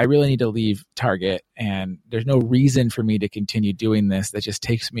 I really need to leave Target, and there's no reason for me to continue doing this that just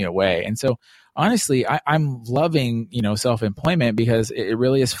takes me away. And so honestly, I'm loving, self-employment because it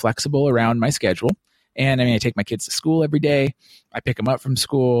really is flexible around my schedule. And I take my kids to school every day. I pick them up from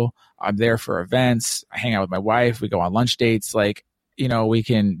school. I'm there for events. I hang out with my wife. We go on lunch dates. We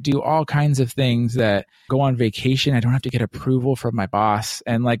can do all kinds of things that go on vacation. I don't have to get approval from my boss.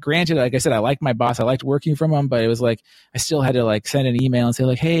 And granted, like I said, I like my boss. I liked working from him, but it was I still had to send an email and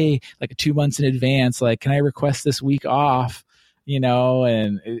say hey, 2 months in advance, can I request this week off?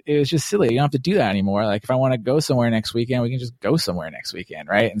 And it was just silly. You don't have to do that anymore. If I want to go somewhere next weekend, we can just go somewhere next weekend.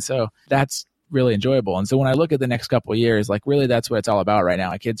 Right. And so that's really enjoyable. And so when I look at the next couple of years, really that's what it's all about right now.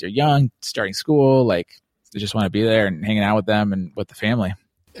 My kids are young, starting school, they just want to be there and hanging out with them and with the family.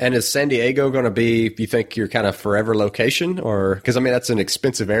 And is San Diego going to be, you think, your kind of forever location? Or, because that's an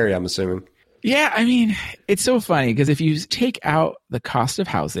expensive area, I'm assuming. Yeah, it's so funny because if you take out the cost of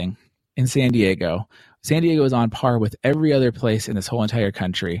housing in San Diego is on par with every other place in this whole entire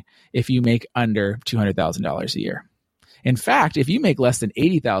country if you make under $200,000 a year. In fact, if you make less than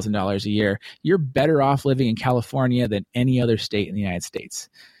 $80,000 a year, you're better off living in California than any other state in the United States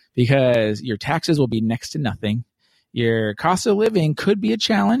because your taxes will be next to nothing. Your cost of living could be a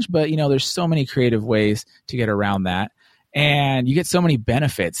challenge, but there's so many creative ways to get around that. And you get so many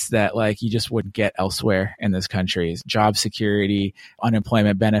benefits that you just wouldn't get elsewhere in this country. Job security,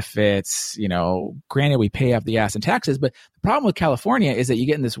 unemployment benefits, granted we pay off the ass in taxes, but the problem with California is that you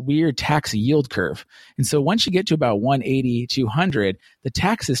get in this weird tax yield curve. And so once you get to about 180, 200, the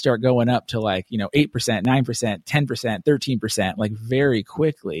taxes start going up to 8%, 9%, 10%, 13%, very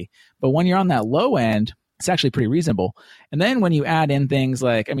quickly. But when you're on that low end, It's actually pretty reasonable. And then when you add in things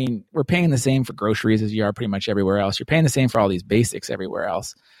like, I mean, we're paying the same for groceries as you are pretty much everywhere else. You're paying the same for all these basics everywhere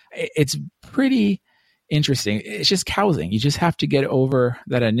else. It's pretty interesting. It's just housing. You just have to get over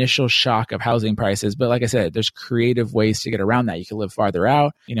that initial shock of housing prices. But like I said, there's creative ways to get around that. You can live farther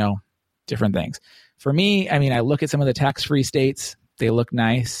out, different things. For me, I mean, I look at some of the tax-free states. They look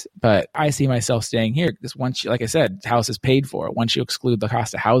nice, but I see myself staying here because once like I said, house is paid for. Once you exclude the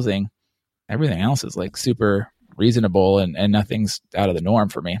cost of housing, everything else is like super reasonable and nothing's out of the norm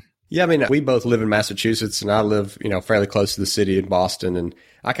for me. Yeah, I mean, we both live in Massachusetts and I live, fairly close to the city in Boston. And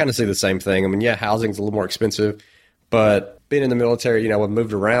I kind of see the same thing. I mean, yeah, housing's a little more expensive, but being in the military, we've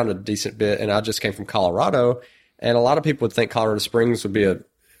moved around a decent bit. And I just came from Colorado, and a lot of people would think Colorado Springs would be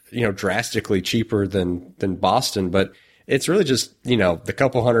drastically cheaper than Boston. But it's really just, the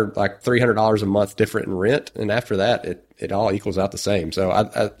couple hundred, like $300 a month different in rent. And after that, it all equals out the same. So I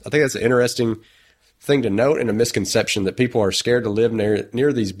think that's an interesting thing to note, and a misconception that people are scared to live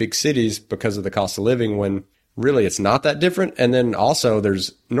near these big cities because of the cost of living, when really it's not that different. And then also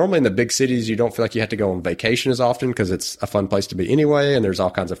there's normally in the big cities, you don't feel like you have to go on vacation as often because it's a fun place to be anyway. And there's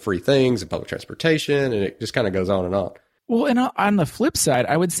all kinds of free things and public transportation, and it just kind of goes on and on. Well, and on the flip side,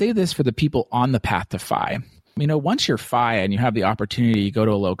 I would say this for the people on the path to FI. Once you're FI and you have the opportunity to go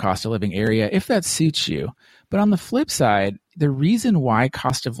to a low cost of living area, if that suits you. But on the flip side, the reason why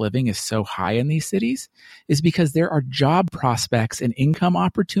cost of living is so high in these cities is because there are job prospects and income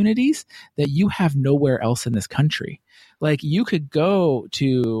opportunities that you have nowhere else in this country. Like you could go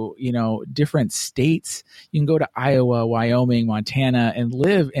to, different states. You can go to Iowa, Wyoming, Montana, and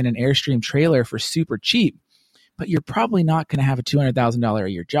live in an Airstream trailer for super cheap, but you're probably not going to have a $200,000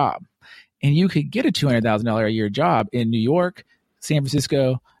 a year job. And you could get a $200,000 a year job in New York, San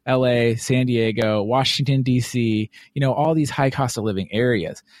Francisco, LA, San Diego, Washington, D.C., all these high cost of living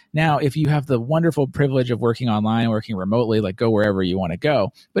areas. Now, if you have the wonderful privilege of working online, working remotely, like go wherever you want to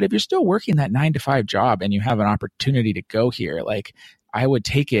go. But if you're still working that 9-to-5 job and you have an opportunity to go here, like I would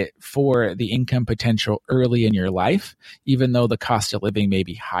take it for the income potential early in your life, even though the cost of living may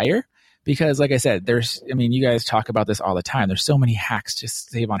be higher. Because like I said, you guys talk about this all the time. There's so many hacks to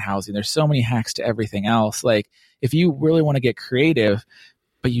save on housing. There's so many hacks to everything else. Like if you really want to get creative,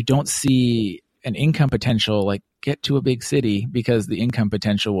 but you don't see an income potential, like get to a big city because the income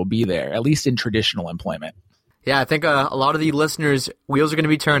potential will be there, at least in traditional employment. Yeah, I think a lot of the listeners' wheels are going to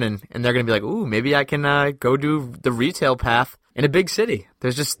be turning, and they're going to be like, ooh, maybe I can go do the retail path in a big city.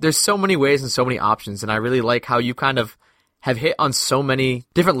 There's so many ways and so many options, and I really like how you kind of have hit on so many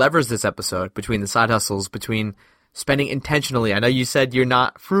different levers this episode, between the side hustles, between spending intentionally. I know you said you're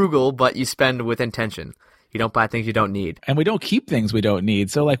not frugal, but you spend with intention. You don't buy things you don't need. And we don't keep things we don't need.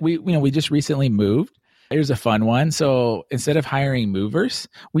 So like we just recently moved. Here's a fun one. So instead of hiring movers,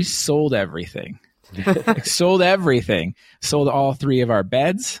 we sold everything. Sold everything. Sold all 3 of our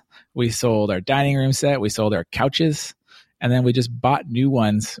beds. We sold our dining room set. We sold our couches. And then we just bought new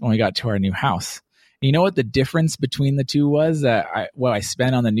ones when we got to our new house. You know what the difference between the two was? What I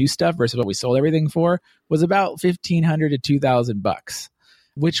spent on the new stuff versus what we sold everything for was about $1,500 to $2,000,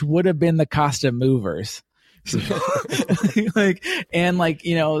 which would have been the cost of movers. So,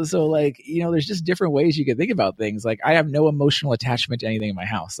 there's just different ways you could think about things. Like I have no emotional attachment to anything in my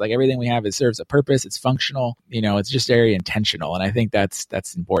house. Like everything we have, it serves a purpose. It's functional. It's just very intentional, and I think that's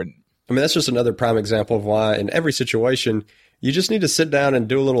important. I mean, that's just another prime example of why in every situation, you just need to sit down and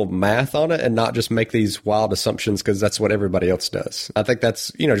do a little math on it and not just make these wild assumptions because that's what everybody else does. I think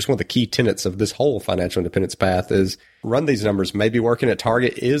that's, just one of the key tenets of this whole financial independence path is run these numbers. Maybe working at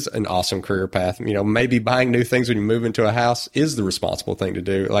Target is an awesome career path. Maybe buying new things when you move into a house is the responsible thing to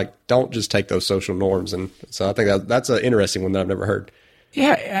do. Like, don't just take those social norms. And so I think that's an interesting one that I've never heard.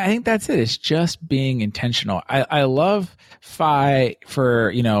 Yeah, I think that's it. It's just being intentional. I love FI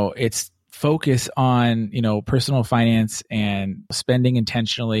for, its focus on, personal finance and spending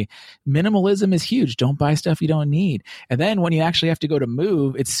intentionally. Minimalism is huge. Don't buy stuff you don't need. And then when you actually have to go to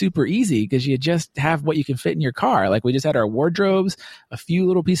move, it's super easy because you just have what you can fit in your car. Like we just had our wardrobes, a few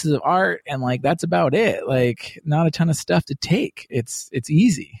little pieces of art, and like that's about it. Like not a ton of stuff to take. It's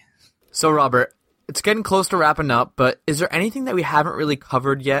easy. So Robert, it's getting close to wrapping up, but is there anything that we haven't really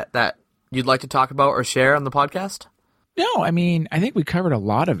covered yet that you'd like to talk about or share on the podcast? No, I think we covered a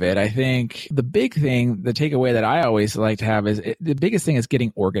lot of it. I think the big thing, the takeaway that I always like to have is the biggest thing is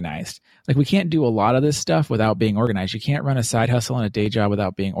getting organized. Like we can't do a lot of this stuff without being organized. You can't run a side hustle and a day job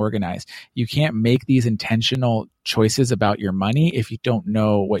without being organized. You can't make these intentional choices about your money if you don't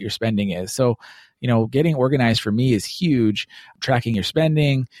know what your spending is. So, getting organized for me is huge. Tracking your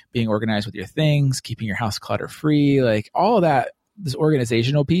spending, being organized with your things, keeping your house clutter free, like all of that this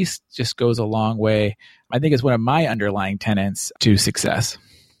organizational piece just goes a long way. I think it's one of my underlying tenets to success.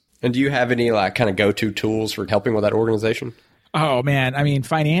 And do you have any like kind of go-to tools for helping with that organization? Oh man, I mean,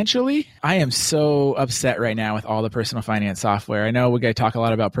 financially, I am so upset right now with all the personal finance software. I know we got to talk a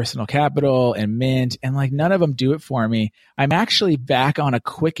lot about Personal Capital and Mint, and like none of them do it for me. I'm actually back on a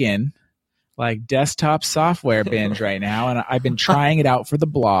Quicken, like desktop software binge right now, and I've been trying it out for the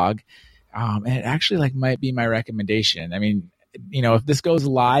blog. And it actually like might be my recommendation. I mean, you know, if this goes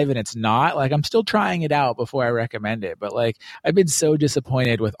live and it's not, like I'm still trying it out before I recommend it. But like I've been so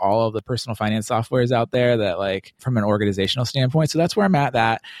disappointed with all of the personal finance softwares out there that like from an organizational standpoint. So that's where I'm at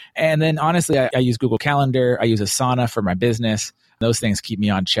that. And then honestly, I use Google Calendar. I use Asana for my business. Those things keep me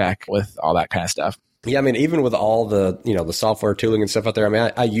on check with all that kind of stuff. Yeah, I mean, even with all the, you know, the software tooling and stuff out there, I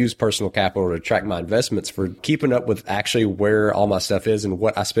mean, I use Personal Capital to track my investments for keeping up with actually where all my stuff is and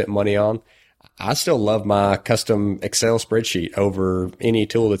what I spent money on. I still love my custom Excel spreadsheet over any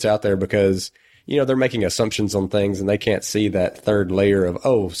tool that's out there because, you know, they're making assumptions on things and they can't see that third layer of,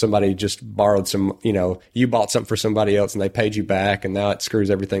 oh, somebody just borrowed some, you know, you bought something for somebody else and they paid you back and now it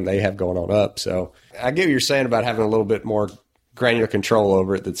screws everything they have going on up. So I get what you're saying about having a little bit more granular control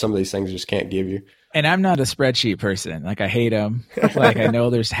over it that some of these things just can't give you. And I'm not a spreadsheet person. Like I hate them. Like I know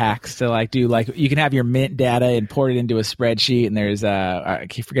there's hacks to like do like you can have your Mint data import it into a spreadsheet, and there's I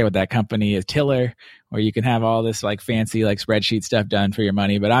forget what that company is, Tiller, where you can have all this like fancy like spreadsheet stuff done for your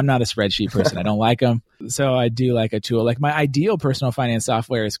money. But I'm not a spreadsheet person. I don't like them. So I do like a tool. Like my ideal personal finance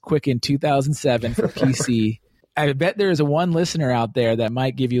software is Quicken 2007 for PC. I bet there is one listener out there that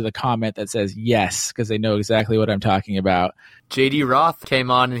might give you the comment that says yes, because they know exactly what I'm talking about. JD Roth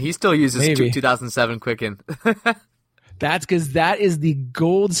came on and he still uses 2007 Quicken. That's because that is the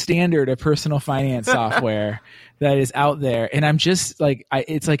gold standard of personal finance software that is out there. And I'm just like,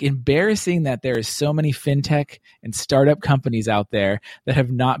 it's like embarrassing that there is so many fintech and startup companies out there that have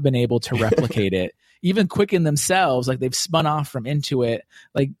not been able to replicate it. Even Quicken themselves, like they've spun off from Intuit,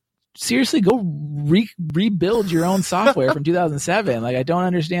 like, seriously, go rebuild your own software from 2007. Like, I don't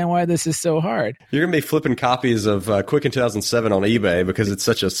understand why this is so hard. You're going to be flipping copies of Quicken 2007 on eBay because it's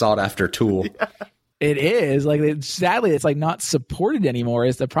such a sought-after tool. Yeah. It is. Like, sadly, it's like not supported anymore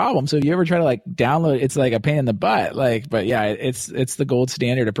is the problem. So if you ever try to like download, it's like a pain in the butt. Like, but yeah, it's the gold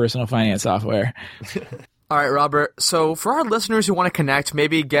standard of personal finance software. All right, Robert. So for our listeners who want to connect,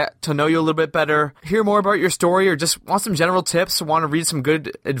 maybe get to know you a little bit better, hear more about your story, or just want some general tips, want to read some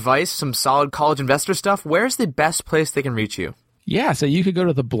good advice, some solid college investor stuff, where's the best place they can reach you? Yeah, so you could go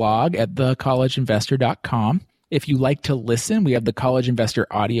to the blog at thecollegeinvestor.com. If you like to listen, we have the College Investor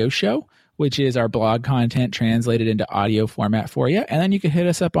Audio Show, which is our blog content translated into audio format for you. And then you can hit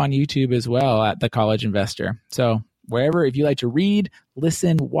us up on YouTube as well at The College Investor. So wherever, if you like to read,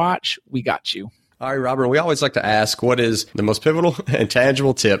 listen, watch, we got you. All right, Robert, we always like to ask, what is the most pivotal and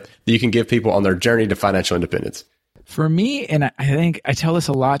tangible tip that you can give people on their journey to financial independence? For me, and I think I tell this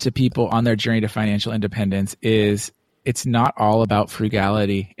a lot to people on their journey to financial independence, is it's not all about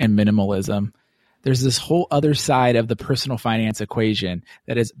frugality and minimalism. There's this whole other side of the personal finance equation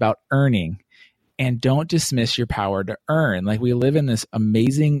that is about earning. And don't dismiss your power to earn. Like we live in this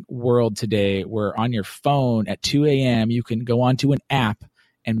amazing world today where on your phone at 2 a.m., you can go onto an app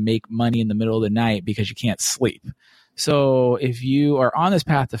and make money in the middle of the night because you can't sleep. So if you are on this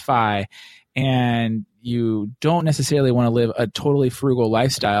path to FI and you don't necessarily want to live a totally frugal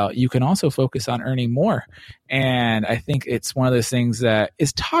lifestyle, you can also focus on earning more. And I think it's one of those things that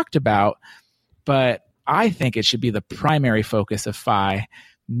is talked about, but I think it should be the primary focus of FI,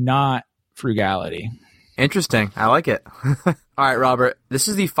 not frugality. Interesting. I like it. All right, Robert, this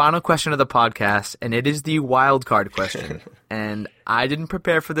is the final question of the podcast, and it is the wild card question. And I didn't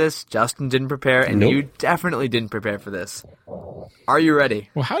prepare for this. Justin didn't prepare, and You definitely didn't prepare for this. Are you ready?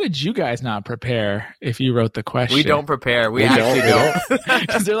 Well, how did you guys not prepare if you wrote the question? We don't prepare. We actually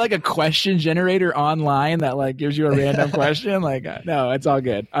don't. Is there like a question generator online that like gives you a random question? Like, no, it's all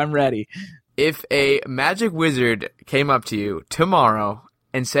good. I'm ready. If a magic wizard came up to you tomorrow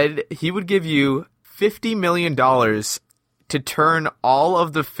and said he would give you $50 million to turn all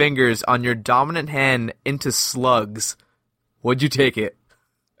of the fingers on your dominant hand into slugs, would you take it?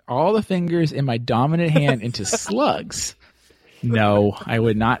 All the fingers in my dominant hand into slugs? No, I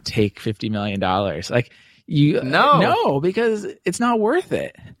would not take $50 million. Like no, because it's not worth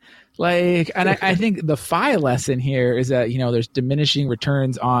it. Like, and I think the FI lesson here is that, you know, there's diminishing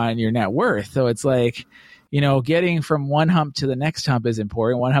returns on your net worth. So it's like, you know, getting from one hump to the next hump is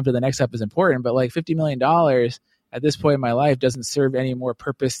important. One hump to the next hump is important. But like $50 million at this point in my life doesn't serve any more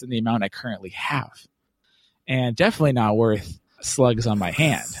purpose than the amount I currently have. And definitely not worth slugs on my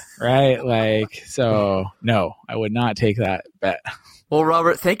hand, right? Like, so no, I would not take that bet. Well,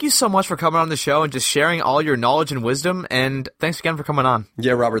 Robert, thank you so much for coming on the show and just sharing all your knowledge and wisdom. And thanks again for coming on.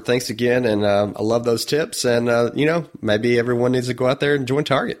 Yeah, Robert, thanks again. And I love those tips. And, maybe everyone needs to go out there and join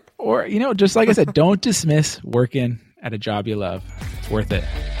Target. Or, just like I said, don't dismiss working at a job you love. It's worth it.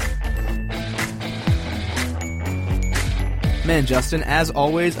 Man, Justin, as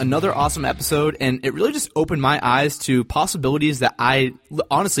always, another awesome episode, and it really just opened my eyes to possibilities that I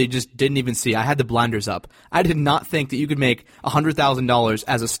honestly just didn't even see. I had the blinders up. I did not think that you could make $100,000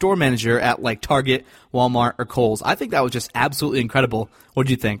 as a store manager at like Target, Walmart, or Kohl's. I think that was just absolutely incredible. What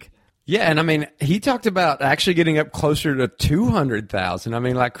did you think? Yeah, and I mean, he talked about actually getting up closer to 200,000. I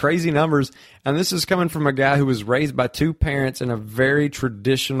mean, like crazy numbers. And this is coming from a guy who was raised by two parents in a very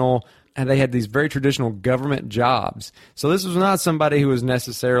traditional, and they had these very traditional government jobs. So this was not somebody who was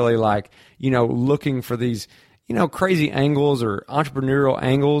necessarily like, looking for these, crazy angles or entrepreneurial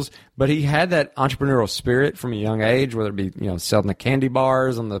angles, but he had that entrepreneurial spirit from a young age, whether it be, selling the candy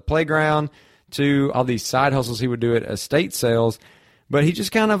bars on the playground to all these side hustles he would do at estate sales. But he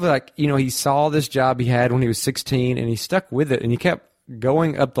just kind of like, he saw this job he had when he was 16 and he stuck with it and he kept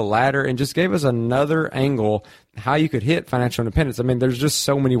going up the ladder and just gave us another angle how you could hit financial independence. I mean, there's just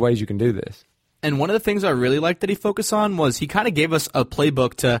so many ways you can do this. And one of the things I really liked that he focused on was he kind of gave us a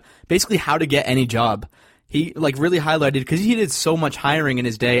playbook to basically how to get any job. He really highlighted, because he did so much hiring in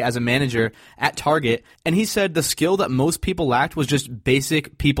his day as a manager at Target, and he said the skill that most people lacked was just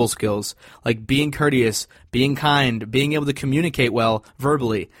basic people skills, like being courteous, being kind, being able to communicate well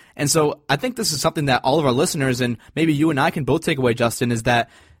verbally. And so I think this is something that all of our listeners, and maybe you and I can both take away, Justin, is that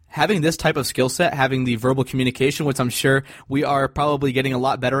having this type of skill set, having the verbal communication, which I'm sure we are probably getting a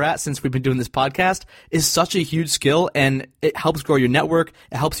lot better at since we've been doing this podcast, is such a huge skill, and it helps grow your network.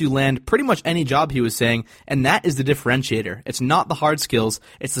 It helps you land pretty much any job, he was saying, and that is the differentiator. It's not the hard skills,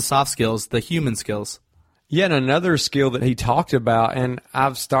 it's the soft skills, the human skills. Yeah, and another skill that he talked about, and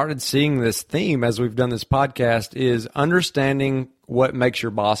I've started seeing this theme as we've done this podcast, is understanding what makes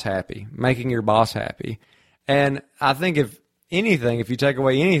your boss happy, making your boss happy. And I think if you take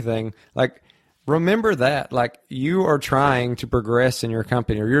away anything, like, remember that, like, you are trying to progress in your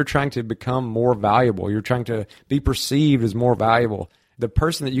company, or you're trying to become more valuable. You're trying to be perceived as more valuable. The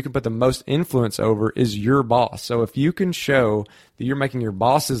person that you can put the most influence over is your boss. So if you can show that you're making your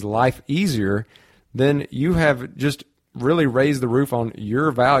boss's life easier, then you have just really raised the roof on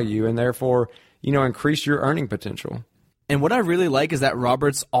your value and therefore, increase your earning potential. And what I really like is that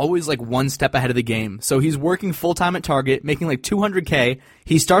Robert's always like one step ahead of the game. So he's working full-time at Target, making like $200K.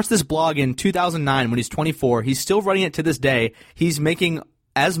 He starts this blog in 2009 when he's 24. He's still running it to this day. He's making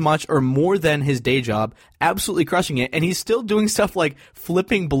as much or more than his day job, absolutely crushing it. And he's still doing stuff like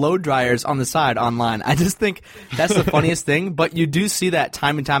flipping blow dryers on the side online. I just think that's the funniest thing. But you do see that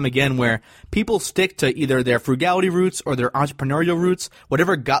time and time again where people stick to either their frugality roots or their entrepreneurial roots.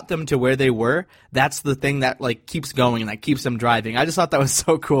 Whatever got them to where they were, that's the thing that like keeps going and that keeps them driving. I just thought that was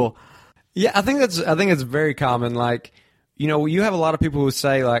so cool. Yeah, I think it's very common. Like, you have a lot of people who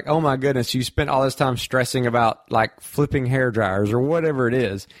say like, oh my goodness, you spent all this time stressing about like flipping hair dryers or whatever it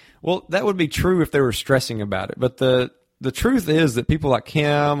is. Well, that would be true if they were stressing about it. But the truth is that people like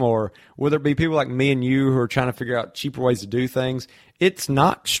him, or whether it be people like me and you who are trying to figure out cheaper ways to do things, it's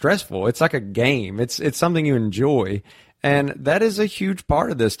not stressful. It's like a game. It's something you enjoy. And that is a huge part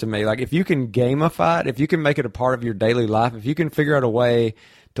of this to me. Like, if you can gamify it, if you can make it a part of your daily life, if you can figure out a way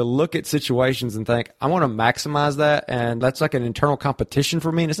to look at situations and think, I want to maximize that, and that's like an internal competition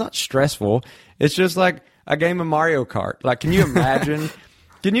for me, and it's not stressful. It's just like a game of Mario Kart. Like, can you imagine?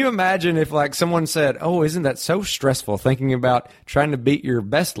 Can you imagine if like someone said, oh, isn't that so stressful thinking about trying to beat your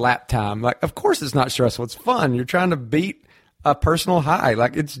best lap time? Like, of course it's not stressful. It's fun. You're trying to beat a personal high.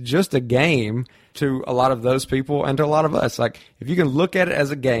 Like, it's just a game to a lot of those people and to a lot of us. Like, if you can look at it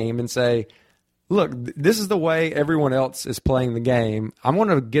as a game and say, look, this is the way everyone else is playing the game. I want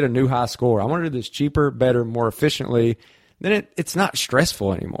to get a new high score. I want to do this cheaper, better, more efficiently. Then it's not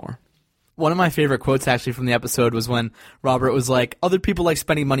stressful anymore. One of my favorite quotes actually from the episode was when Robert was like, other people like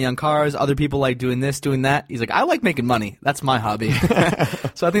spending money on cars, other people like doing this, doing that. He's like, I like making money. That's my hobby.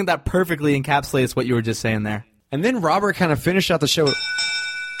 So I think that perfectly encapsulates what you were just saying there. And then Robert kind of finished out the show.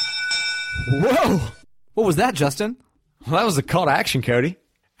 Whoa! What was that, Justin? Well, that was the call to action, Cody.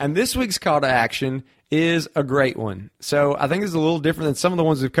 And this week's call to action is a great one. So I think it's a little different than some of the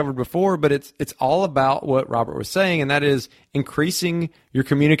ones we've covered before, but it's all about what Robert was saying, and that is increasing your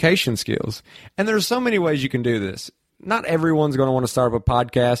communication skills. And there's so many ways you can do this. Not everyone's going to want to start up a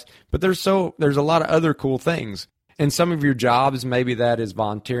podcast, but there's a lot of other cool things. in some of your jobs, maybe that is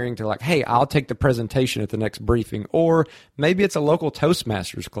volunteering to like, hey, I'll take the presentation at the next briefing. Or maybe it's a local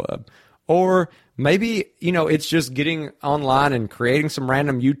Toastmasters club. Or maybe, it's just getting online and creating some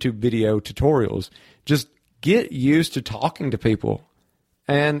random YouTube video tutorials. Just get used to talking to people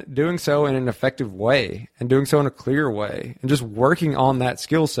and doing so in an effective way and doing so in a clear way and just working on that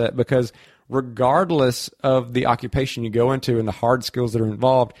skill set, because regardless of the occupation you go into and the hard skills that are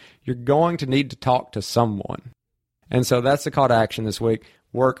involved, you're going to need to talk to someone. And so that's the call to action this week.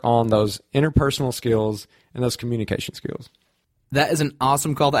 Work on those interpersonal skills and those communication skills. That is an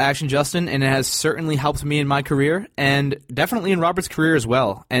awesome call to action, Justin, and it has certainly helped me in my career and definitely in Robert's career as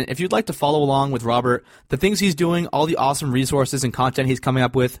well. And if you'd like to follow along with Robert, the things he's doing, all the awesome resources and content he's coming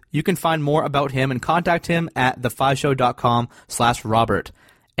up with, you can find more about him and contact him at thefishow.com/Robert.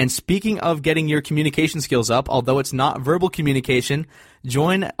 And speaking of getting your communication skills up, although it's not verbal communication,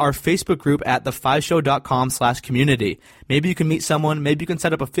 join our Facebook group at thefishow.com/community. Maybe you can meet someone. Maybe you can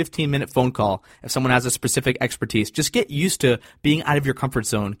set up a 15-minute phone call if someone has a specific expertise. Just get used to being out of your comfort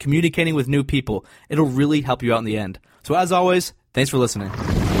zone, communicating with new people. It'll really help you out in the end. So as always, thanks for listening.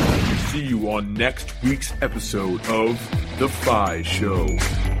 See you on next week's episode of The Fi Show.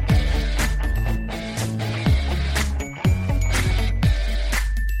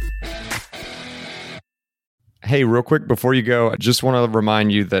 Hey, real quick before you go, I just want to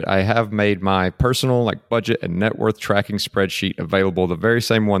remind you that I have made my personal budget and net worth tracking spreadsheet available, the very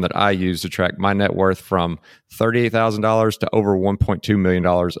same one that I use to track my net worth from $38,000 to over $1.2 million,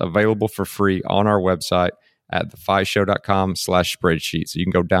 available for free on our website at thefishow.com/spreadsheet. So you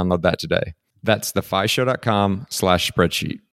can go download that today. That's thefishow.com/spreadsheet.